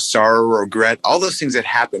 sorrow or regret, all those things that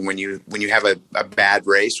happen when you have a bad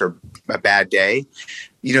race or a bad day,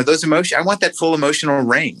 those emotions, I want that full emotional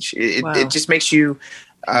range. It just makes you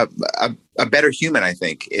a better human, I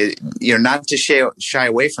think. Not to shy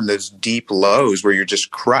away from those deep lows where you're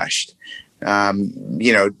just crushed. I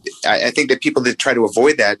think that people that try to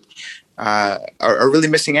avoid that are really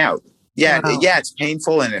missing out. Yeah, wow. Yeah, it's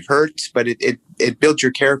painful and it hurts, but it builds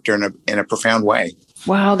your character in a profound way.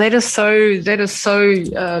 Wow, that is so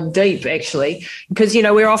deep, actually, because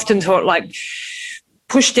we're often taught like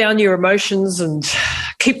push down your emotions and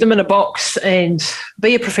keep them in a box and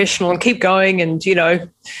be a professional and keep going and,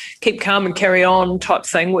 keep calm and carry on type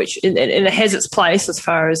thing, which and it has its place as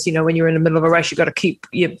far as, when you're in the middle of a race, you've got to keep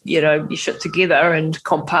your shit together and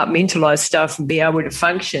compartmentalize stuff and be able to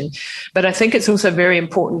function. But I think it's also very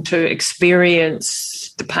important to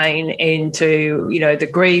experience the pain and to, the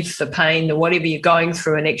grief, the pain, the whatever you're going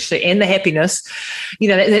through and the happiness.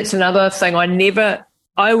 That's another thing.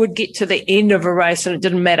 I would get to the end of a race and it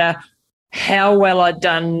didn't matter how well I'd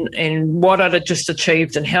done and what I'd just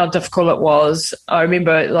achieved and how difficult it was. I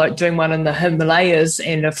remember like doing one in the Himalayas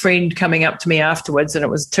and a friend coming up to me afterwards, and it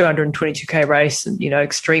was a 222K race and,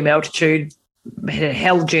 extreme altitude, had a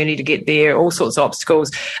hell journey to get there, all sorts of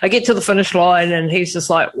obstacles. I get to the finish line and he's just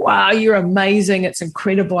like, wow, you're amazing. It's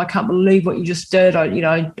incredible. I can't believe what you just did.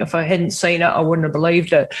 If I hadn't seen it, I wouldn't have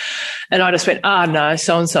believed it. And I just went, no,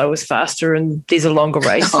 so-and-so was faster and there's a longer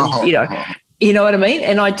race. And, you know what I mean?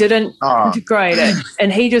 And I didn't integrate it.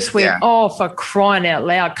 And he just went, for crying out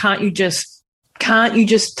loud, can't you just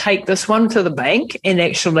take this one to the bank and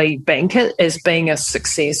actually bank it as being a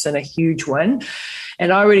success and a huge win?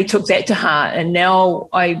 And I really took that to heart. And now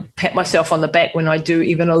I pat myself on the back when I do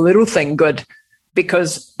even a little thing good,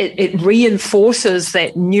 because it reinforces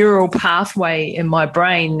that neural pathway in my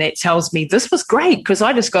brain that tells me this was great because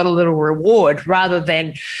I just got a little reward, rather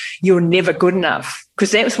than you're never good enough.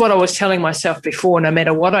 Because that's what I was telling myself before. No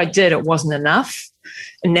matter what I did, it wasn't enough.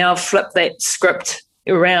 And now I've flipped that script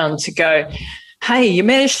around to go, hey, you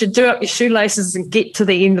managed to do up your shoelaces and get to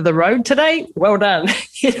the end of the road today. Well done, And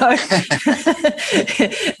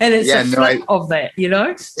it's a flip of that,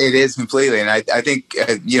 It is completely. And I think,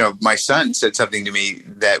 my son said something to me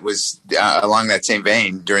that was along that same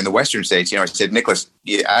vein during the Western States. I said, Nicholas,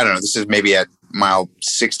 I don't know, this is maybe at mile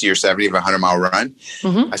 60 or 70 of a 100-mile run.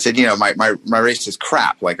 Mm-hmm. I said, my race is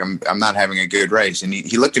crap. Like I'm not having a good race. And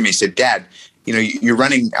he looked at me and said, Dad, you're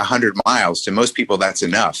running 100 miles. To most people, that's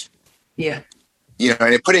enough. Yeah.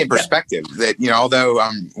 and it put it in perspective that, although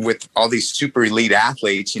with all these super elite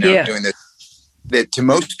athletes, doing this, that to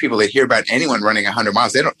most people that hear about anyone running 100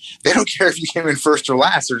 miles, they don't care if you came in first or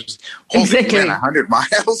last. They're just, exactly. Man, 100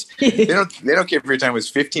 miles. They don't care if your time was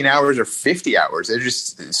 15 hours or 50 hours. They're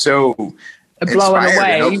just so blown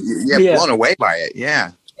away. Blown away by it.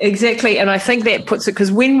 Yeah. Exactly. And I think that puts it,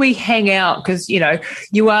 because when we hang out, because,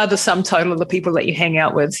 you are the sum total of the people that you hang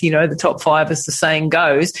out with, the top 5 as the saying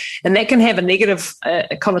goes, and that can have a negative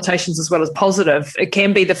connotations as well as positive. It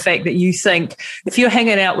can be the fact that you think if you're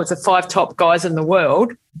hanging out with the 5 top guys in the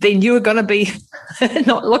world, then you're going to be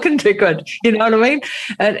not looking too good. You know what I mean?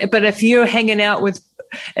 But if you're hanging out with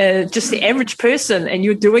just the average person and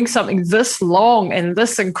you're doing something this long and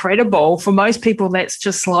this incredible, for most people, that's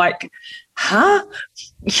just like, huh?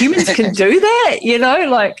 Humans can do that,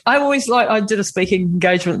 I did a speaking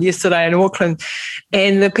engagement yesterday in Auckland,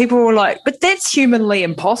 and the people were like, but that's humanly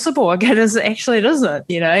impossible. Again, it isn't,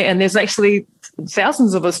 and there's actually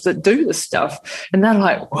thousands of us that do this stuff, and they're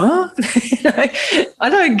like, what? I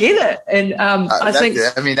don't get it. And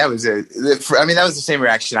that was the same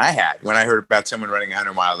reaction I had when I heard about someone running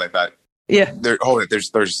 100 miles. I thought, yeah,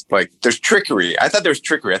 there's trickery. I thought there was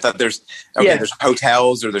trickery. I thought there's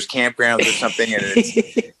hotels or there's campgrounds or something, and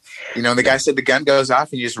it's, the guy said the gun goes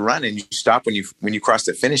off and you just run and you stop when you cross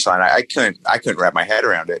the finish line. I couldn't wrap my head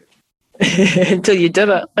around it. Until you did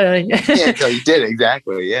it. Until you did it,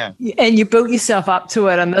 exactly. Yeah. And you built yourself up to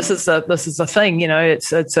it, and this is the thing.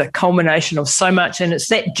 It's a culmination of so much, and it's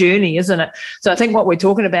that journey, isn't it? So I think what we're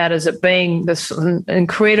talking about is it being this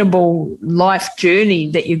incredible life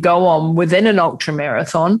journey that you go on within an ultra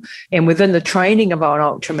marathon, and within the training of an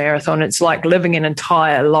ultra marathon, it's like living an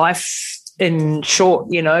entire life. In short,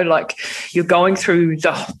 like you're going through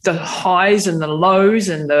the highs and the lows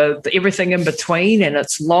and the everything in between, and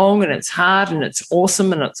it's long and it's hard and it's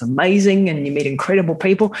awesome and it's amazing and you meet incredible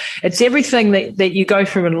people. It's everything that you go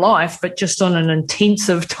through in life, but just on an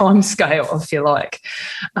intensive time scale, if you like.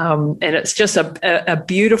 And it's just a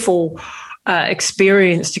beautiful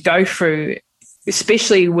experience to go through,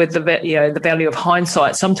 especially with the value of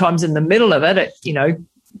hindsight. Sometimes in the middle of it,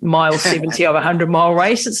 mile 70 of a 100-mile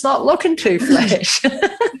race, it's not looking too flash.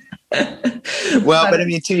 Well, but I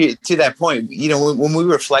mean, to that point, when we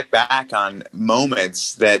reflect back on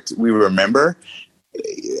moments that we remember,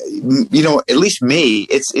 at least me,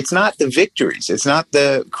 it's not the victories, it's not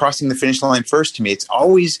the crossing the finish line first. To me, it's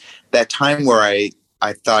always that time where I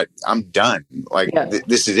thought, I'm done.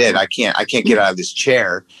 This is it. I can't get out of this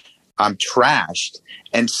chair. I'm trashed,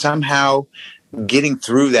 and somehow getting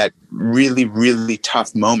through that really, really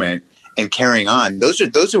tough moment and carrying on. That's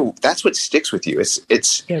what sticks with you.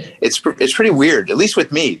 It's pretty weird. At least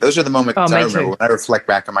with me, those are the moments I remember when I reflect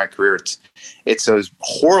back on my career. It's those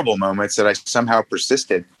horrible moments that I somehow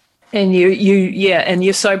persisted. And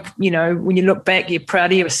you're so, when you look back, you're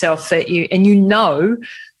proud of yourself that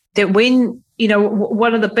that when,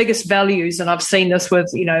 one of the biggest values, and I've seen this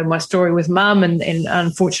with, my story with mum and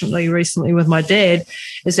unfortunately recently with my dad,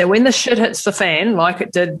 is that when the shit hits the fan, like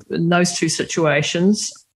it did in those two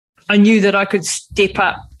situations, I knew that I could step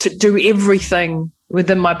up to do everything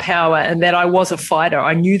within my power, and that I was a fighter.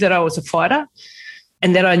 I knew that I was a fighter,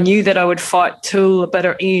 and that I knew that I would fight till the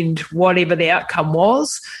bitter end, whatever the outcome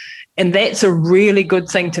was. And that's a really good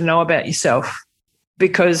thing to know about yourself,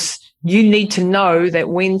 because you need to know that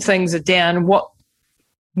when things are down, what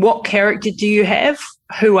character do you have?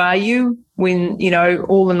 Who are you when,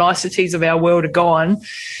 all the niceties of our world are gone?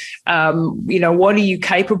 What are you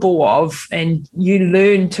capable of? And you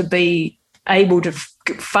learn to be able to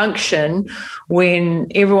function when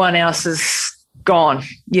everyone else is gone,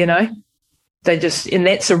 and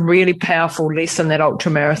that's a really powerful lesson that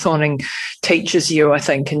ultramarathoning teaches you, I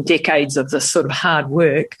think, in decades of this sort of hard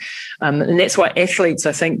work. And that's why athletes,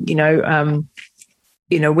 I think,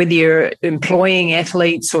 whether you're employing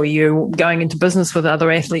athletes or you're going into business with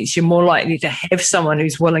other athletes, you're more likely to have someone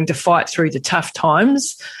who's willing to fight through the tough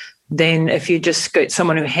times than if you just get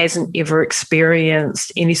someone who hasn't ever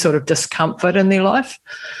experienced any sort of discomfort in their life.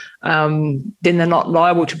 Then they're not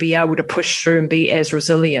liable to be able to push through and be as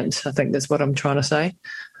resilient. I think that's what I'm trying to say.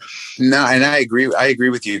 No, and I agree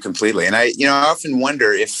with you completely. And I often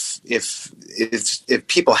wonder if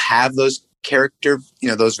people have those character,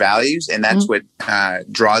 those values, and that's what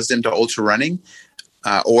draws them to ultra running,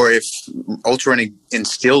 or if ultra running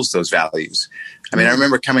instills those values. I mean, I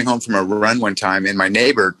remember coming home from a run one time, and my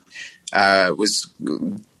neighbor was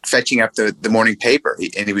fetching up the morning paper,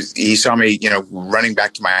 and he saw me, running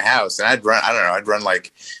back to my house, and I'd run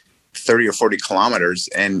like 30 or 40 kilometers,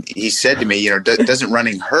 and he said to me, doesn't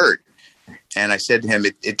running hurt? And I said to him,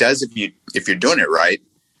 it does if you're doing it right.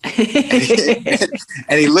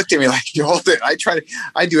 And he looked at me like, you hold it.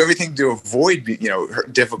 I do everything to avoid,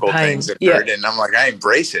 difficult Pain. things that hurt. And I'm like, I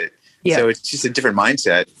embrace it. Yeah. So it's just a different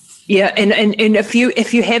mindset. Yeah, and if you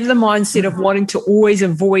have the mindset of wanting to always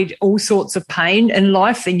avoid all sorts of pain in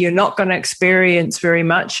life, then you're not going to experience very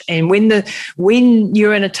much. And when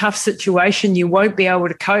you're in a tough situation, you won't be able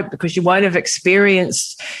to cope because you won't have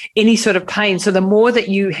experienced any sort of pain. So the more that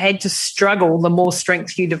you had to struggle, the more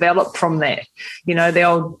strength you develop from that. The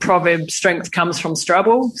old proverb, strength comes from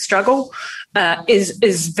struggle.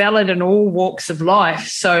 Is valid in all walks of life.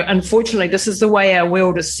 So unfortunately, this is the way our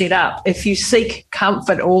world is set up. If you seek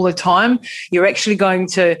comfort all the time, you're actually going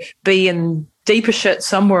to be in deeper shit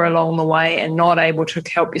somewhere along the way and not able to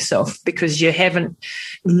help yourself because you haven't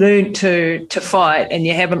learned to fight, and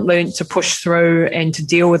you haven't learned to push through and to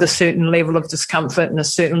deal with a certain level of discomfort and a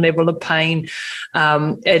certain level of pain.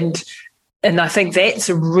 And I think that's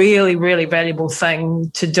a really, really valuable thing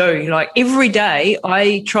to do. Like every day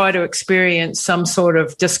I try to experience some sort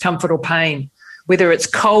of discomfort or pain, whether it's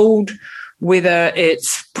cold, whether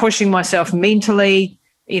it's pushing myself mentally,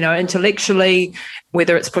 intellectually,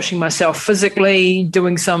 whether it's pushing myself physically,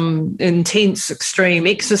 doing some intense extreme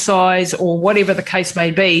exercise or whatever the case may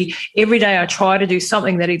be. Every day I try to do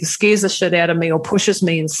something that either scares the shit out of me or pushes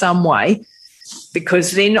me in some way,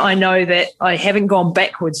 because then I know that I haven't gone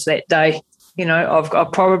backwards that day.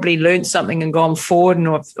 I've probably learned something and gone forward, and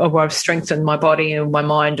I've strengthened my body and my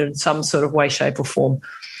mind in some sort of way, shape, or form.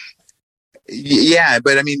 Yeah,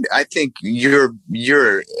 but I mean, I think you're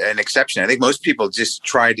an exception. I think most people just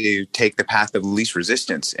try to take the path of least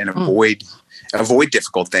resistance and avoid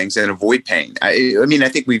difficult things and avoid pain. I mean, I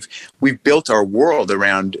think we've built our world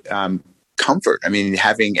around comfort. I mean,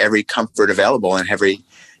 having every comfort available and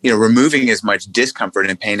removing as much discomfort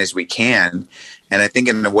and pain as we can. And I think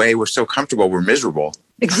in a way we're so comfortable, we're miserable.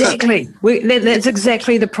 Exactly. That's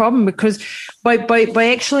exactly the problem, because by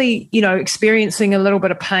actually, experiencing a little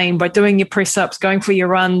bit of pain, by doing your press ups, going for your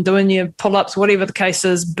run, doing your pull ups, whatever the case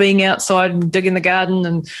is, being outside and digging the garden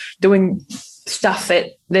and doing stuff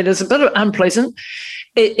that is a bit unpleasant,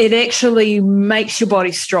 it actually makes your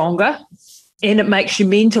body stronger and it makes you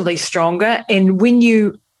mentally stronger. And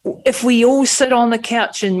if we all sit on the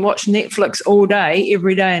couch and watch Netflix all day,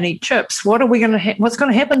 every day, and eat chips, what's going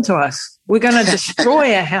to happen to us? We're going to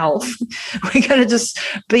destroy our health. We're going to just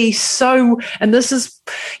be so, and this is,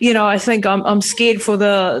 I think I'm scared for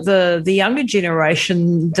the younger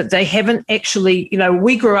generation that they haven't actually,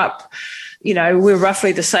 we grew up, we're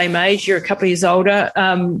roughly the same age. You're a couple of years older.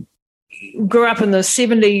 Grew up in the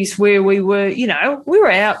 70s where we were, we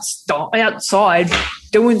were outside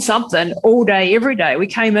doing something all day, every day. We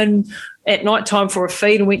came in at night time for a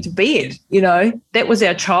feed and went to bed. That was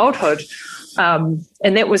our childhood. And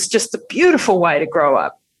that was just a beautiful way to grow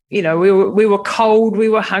up. We were cold, we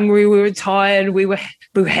were hungry, we were tired, we were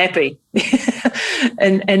happy.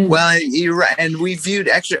 and well, you're right. And we viewed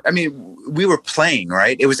we were playing,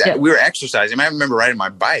 right? It was, we were exercising. I remember riding my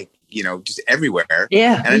bike, just everywhere.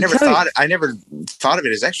 Yeah. And I never thought of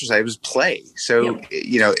it as exercise. It was play. So,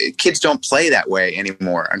 kids don't play that way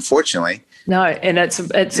anymore, unfortunately. No, and it's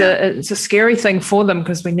a scary thing for them,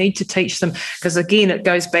 because we need to teach them, because again, it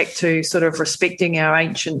goes back to sort of respecting our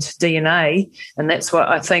ancient DNA. And that's what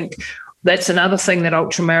I think, that's another thing that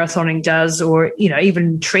ultramarathoning does, or,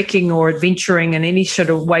 even trekking or adventuring in any sort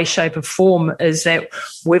of way, shape or form, is that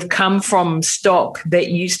we've come from stock that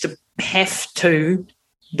used to have to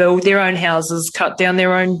build their own houses, cut down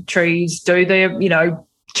their own trees, do their,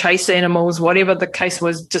 chase animals, whatever the case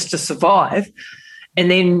was, just to survive. And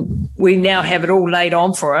then we now have it all laid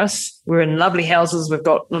on for us. We're in lovely houses. We've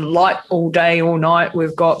got light all day, all night.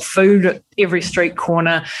 We've got food at every street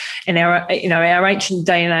corner. And our ancient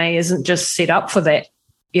DNA isn't just set up for that,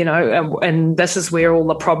 and this is where all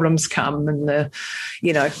the problems come. And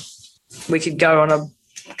we could go on a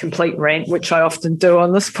complete rant, which I often do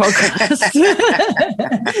on this podcast.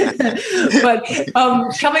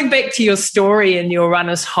 But coming back to your story and your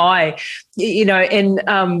runner's high,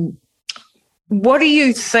 what do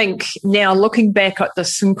you think now, looking back at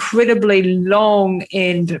this incredibly long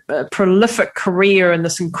and prolific career and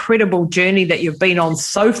this incredible journey that you've been on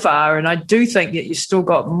so far, and I do think that you've still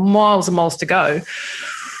got miles and miles to go,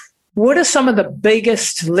 what are some of the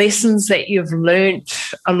biggest lessons that you've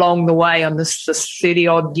learnt along the way on this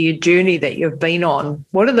 30-odd year journey that you've been on?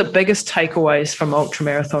 What are the biggest takeaways from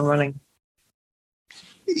ultramarathon running?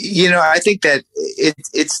 I think that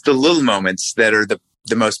it's the little moments that are the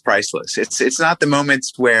most priceless. It's not the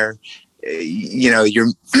moments where you're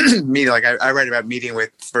meeting, like I read about meeting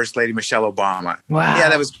with First Lady Michelle Obama. Wow. Yeah,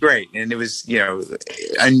 that was great. And it was,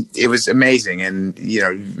 and it was amazing. And,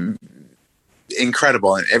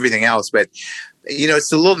 incredible and everything else. But, it's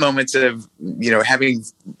the little moments of, having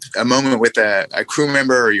a moment with a crew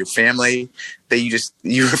member or your family that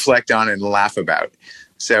you reflect on and laugh about.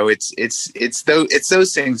 So it's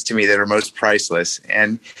those things to me that are most priceless.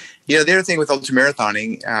 And, the other thing with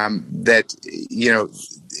ultramarathoning that,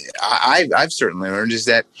 I've certainly learned is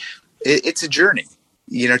that it's a journey.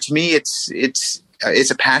 To me, it's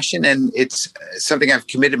a passion, and it's something I've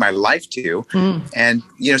committed my life to. And,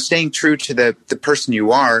 staying true to the person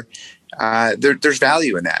you are, there's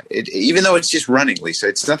value in that. Even though it's just running, Lisa,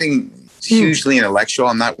 it's nothing hugely intellectual.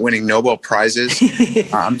 I'm not winning Nobel Prizes.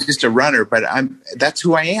 I'm just a runner, but that's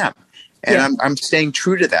who I am. And I'm staying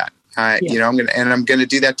true to that. I'm going to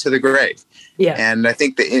do that to the grave. Yeah. And I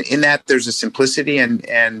think that in that there's a simplicity,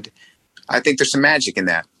 and I think there's some magic in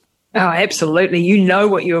that. Oh, absolutely. You know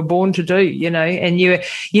what you were born to do, and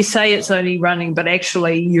you say it's only running, but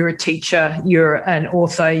actually you're a teacher, you're an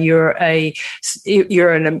author, you're a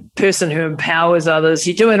person who empowers others.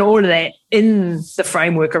 You're doing all of that in the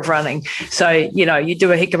framework of running. So, you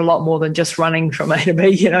do a heck of a lot more than just running from A to B,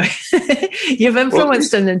 You've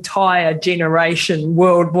influenced an entire generation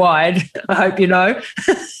worldwide, I hope you know.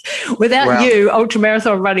 Without you,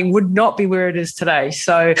 ultramarathon running would not be where it is today.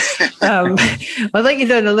 So I think you're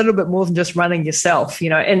doing a little bit more than just running yourself,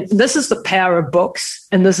 and this is the power of books,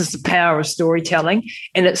 and this is the power of storytelling,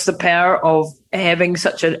 and it's the power of having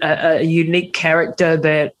such a unique character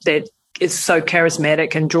that is so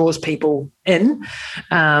charismatic and draws people in.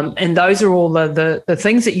 And those are all the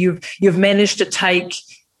things that you've managed to take.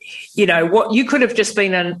 What you could have just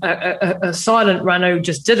been a silent runner who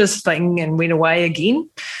just did his thing and went away again,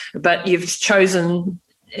 but you've chosen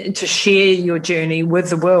to share your journey with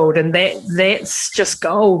the world, and that's just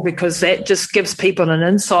gold, because that just gives people an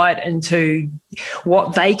insight into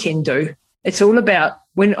what they can do. It's all about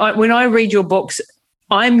when I read your books,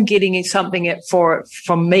 I'm getting something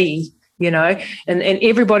from me. And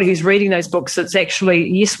everybody who's reading those books, it's actually,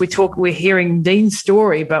 yes, we're hearing Dean's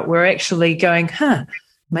story, but we're actually going,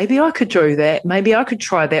 maybe I could do that. Maybe I could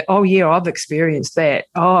try that. Oh, yeah, I've experienced that.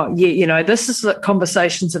 Oh, yeah, this is the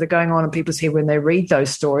conversations that are going on in people's head when they read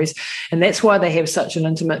those stories. And that's why they have such an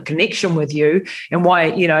intimate connection with you, and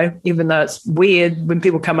why, even though it's weird when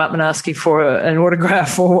people come up and ask you for an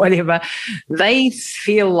autograph or whatever, they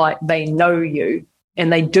feel like they know you,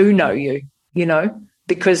 and they do know you,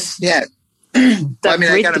 because I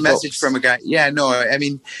got a message from a guy.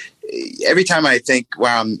 Every time I think,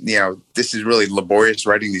 wow, this is really laborious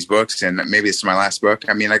writing these books, and maybe this is my last book.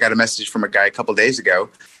 I got a message from a guy a couple of days ago,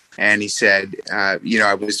 and he said, I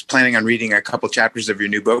was planning on reading a couple chapters of your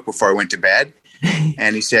new book before I went to bed.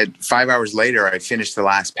 And he said, 5 hours later, I finished the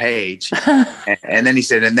last page. And then he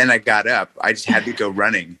said, and then I got up. I just had to go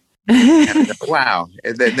running. And I thought, wow,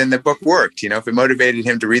 then the book worked. If it motivated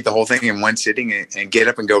him to read the whole thing in one sitting and get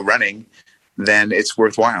up and go running, then it's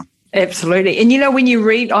worthwhile. Absolutely. And when you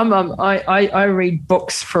read, I read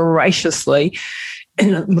books voraciously,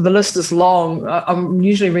 and the list is long. I'm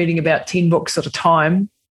usually reading about 10 books at a time.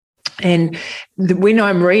 And when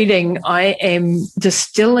I'm reading, I am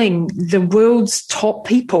distilling the world's top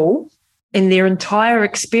people and their entire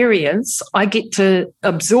experience. I get to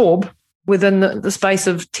absorb within the space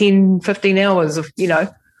of 10, 15 hours of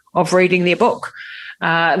reading their book.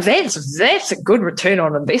 That's a good return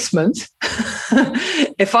on investment.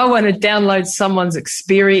 If I want to download someone's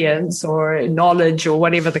experience or knowledge or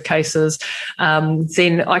whatever the case is,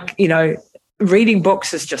 then reading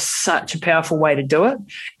books is just such a powerful way to do it,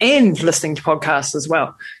 and listening to podcasts as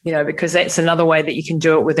well, because that's another way that you can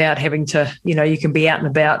do it without having to, you can be out and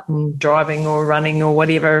about and driving or running or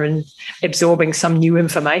whatever and absorbing some new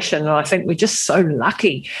information. And I think we're just so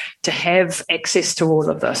lucky to have access to all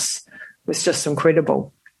of this. It's just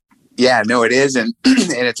incredible. Yeah, no, it is, and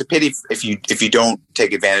it's a pity if you don't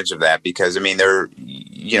take advantage of that, because you're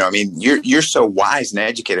so wise and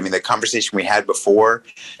educated. The conversation we had before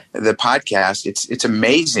the podcast, it's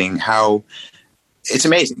amazing how it's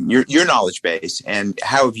amazing your knowledge base, and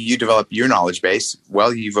how have you developed your knowledge base?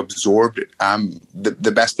 Well, you've absorbed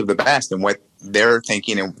the best of the best and what they're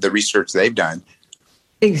thinking and the research they've done.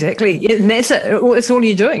 Exactly. And that's it. It's all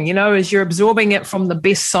you're doing, is you're absorbing it from the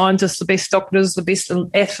best scientists, the best doctors, the best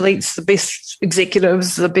athletes, the best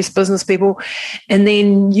executives, the best business people. And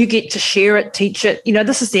then you get to share it, teach it.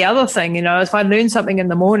 This is the other thing, if I learn something in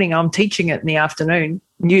the morning, I'm teaching it in the afternoon.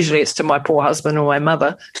 Usually it's to my poor husband or my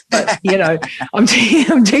mother, but, I'm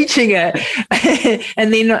teaching it.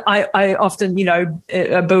 And then I often,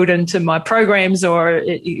 build into my programs, or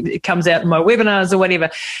it comes out in my webinars or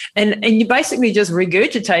whatever. And you're basically just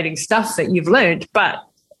regurgitating stuff that you've learned, but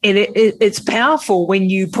it's powerful when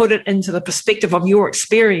you put it into the perspective of your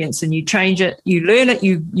experience and you change it, you learn it,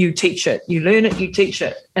 you teach it, you learn it, you teach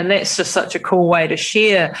it. And that's just such a cool way to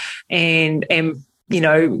share and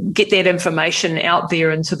get that information out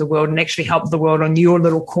there into the world and actually help the world on your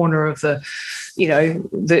little corner of the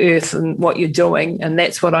earth and what you're doing. And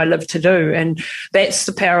that's what I live to do. And that's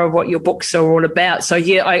the power of what your books are all about. So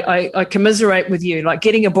yeah, I commiserate with you. Like,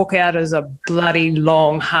 getting a book out is a bloody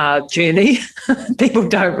long, hard journey. People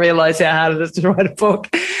don't realize how hard it is to write a book.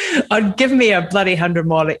 I'd give me a bloody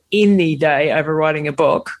 100-miler any day over writing a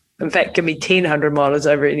book. In fact, give me 10 100-milers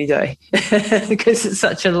over any day because it's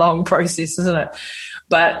such a long process, isn't it?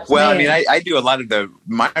 But I do a lot of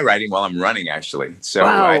my writing while I'm running, actually. So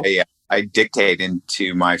wow. I dictate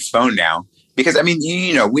into my phone now because,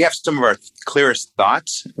 we have some of our clearest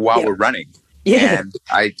thoughts while we're running. Yeah. And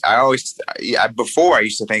I always, before I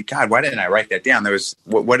used to think, God, why didn't I write that down? There was,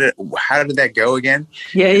 how did that go again?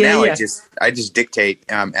 Now I just dictate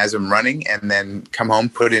as I'm running and then come home,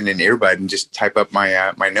 put in an earbud and just type up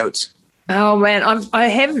my notes. Oh man, I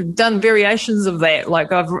have done variations of that.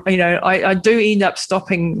 Like I do end up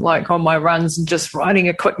stopping like on my runs and just writing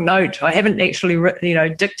a quick note. I haven't actually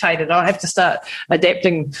dictated. I'll have to start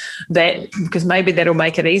adapting that because maybe that'll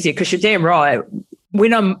make it easier. Because you're damn right.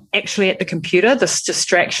 When I'm actually at the computer, the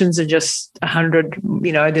distractions are just 100.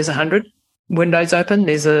 There's 100 windows open.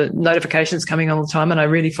 There's notifications coming all the time, and I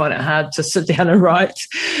really find it hard to sit down and write.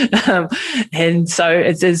 And so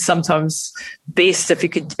it is sometimes best if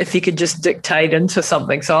you could just dictate into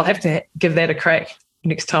something. So I'll have to give that a crack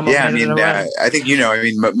next time. I think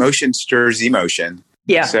motion stirs emotion.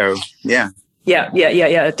 Yeah. So yeah. Yeah,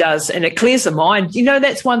 it does. And it clears the mind.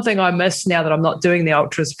 That's one thing I miss now that I'm not doing the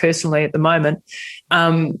ultras personally at the moment,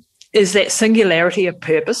 is that singularity of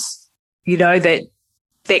purpose,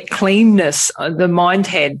 that cleanness the mind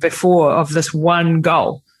had before of this one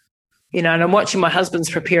goal. And I'm watching my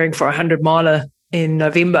husband's preparing for a 100-miler in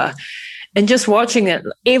November and just watching it,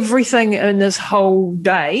 everything in this whole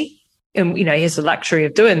day, and, he has the luxury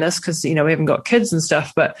of doing this because, we haven't got kids and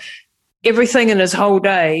stuff, but everything in his whole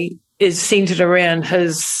day is centered around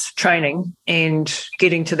his training and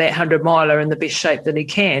getting to that 100-miler in the best shape that he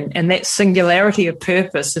can. And that singularity of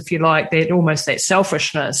purpose, if you like, that almost that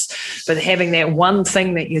selfishness, but having that one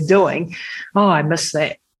thing that you're doing, I miss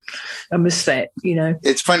that.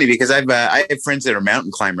 It's funny because I have friends that are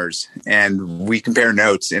mountain climbers and we compare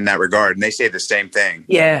notes in that regard and they say the same thing.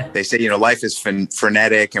 Yeah. They say, life is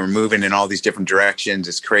frenetic and we're moving in all these different directions.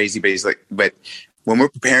 It's crazy. But when we're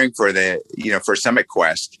preparing for for Summit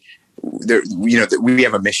Quest, we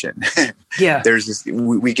have a mission. Yeah.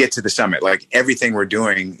 We get to the summit, like everything we're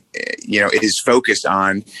doing, it is focused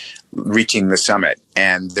on reaching the summit,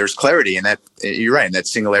 and there's clarity in that. You're right. In that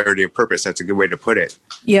singularity of purpose. That's a good way to put it.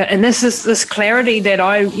 Yeah. And this clarity that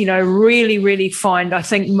I, really, really find, I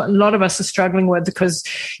think a lot of us are struggling with because,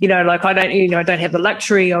 I don't have the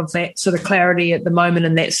luxury of that sort of clarity at the moment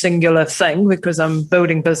in that singular thing because I'm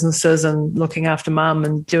building businesses and looking after mum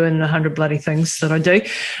and doing 100 bloody things that I do.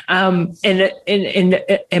 And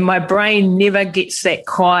my brain never gets that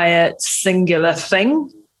quiet, singular thing.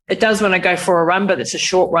 It does when I go for a run, but it's a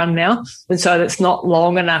short run now. And so it's not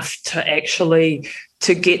long enough to actually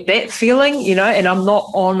to get that feeling, and I'm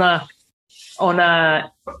not on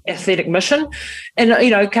a athletic mission. And,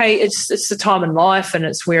 okay, it's the time in life and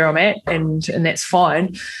it's where I'm at and that's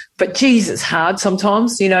fine. But geez, it's hard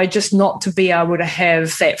sometimes, just not to be able to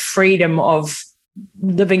have that freedom of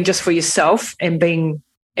living just for yourself and being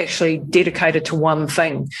actually dedicated to one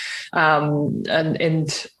thing.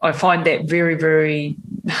 And I find that very, very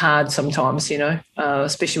hard sometimes,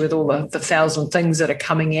 especially with all the 1,000 things that are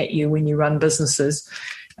coming at you when you run businesses.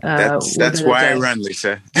 That's why I run,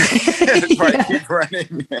 Lisa. That's why I keep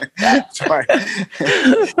running. That's why.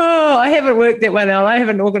 Oh, I haven't worked that one out. I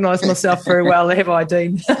haven't organised myself very well, have I,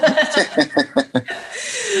 Dean?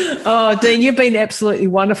 Oh, Dean, you've been absolutely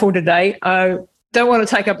wonderful today. Don't want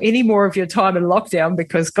to take up any more of your time in lockdown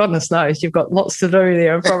because goodness knows you've got lots to do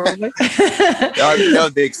there probably.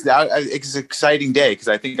 It's an exciting day because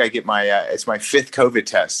I think I get it's my 5th COVID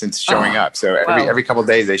test since showing up. So every couple of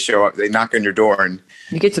days they show up, they knock on your door and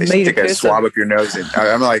you get to meet a swab up your nose. And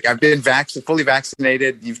I'm like, I've been fully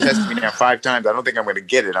vaccinated. You've tested me now 5 times. I don't think I'm going to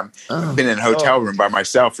get it. I've been in a hotel room by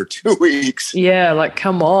myself for 2 weeks. Yeah, like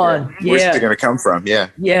come on. Where's it going to come from? Yeah.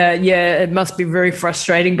 Yeah. It must be very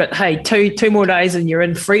frustrating. But hey, two more days days and you're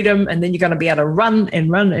in freedom, and then you're going to be able to run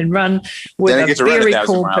and run and run with a very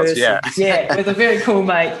cool person. Yeah, with a very cool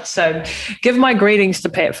mate. So give my greetings to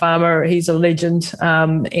Pat Farmer. He's a legend,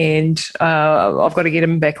 and I've got to get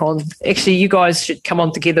him back on. Actually, you guys should come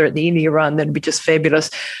on together at the end of your run. That'd be just fabulous.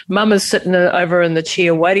 Mum is sitting over in the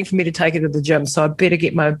chair waiting for me to take her to the gym, so I better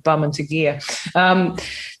get my bum into gear.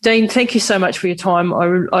 Dean, thank you so much for your time.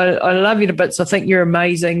 I love you to bits. I think you're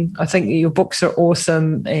amazing. I think your books are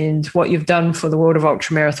awesome, and what you've done for the world of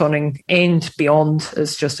ultramarathoning and beyond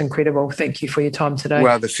is just incredible. Thank you for your time today.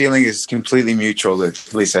 Well, the feeling is completely mutual,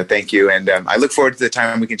 Lisa. Thank you. And I look forward to the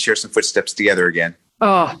time we can share some footsteps together again.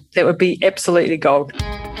 Oh, that would be absolutely gold.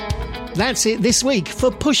 That's it this week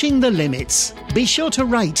for Pushing the Limits. Be sure to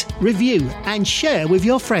rate, review and share with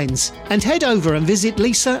your friends. And head over and visit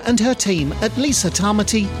Lisa and her team at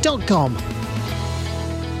lisatamati.com.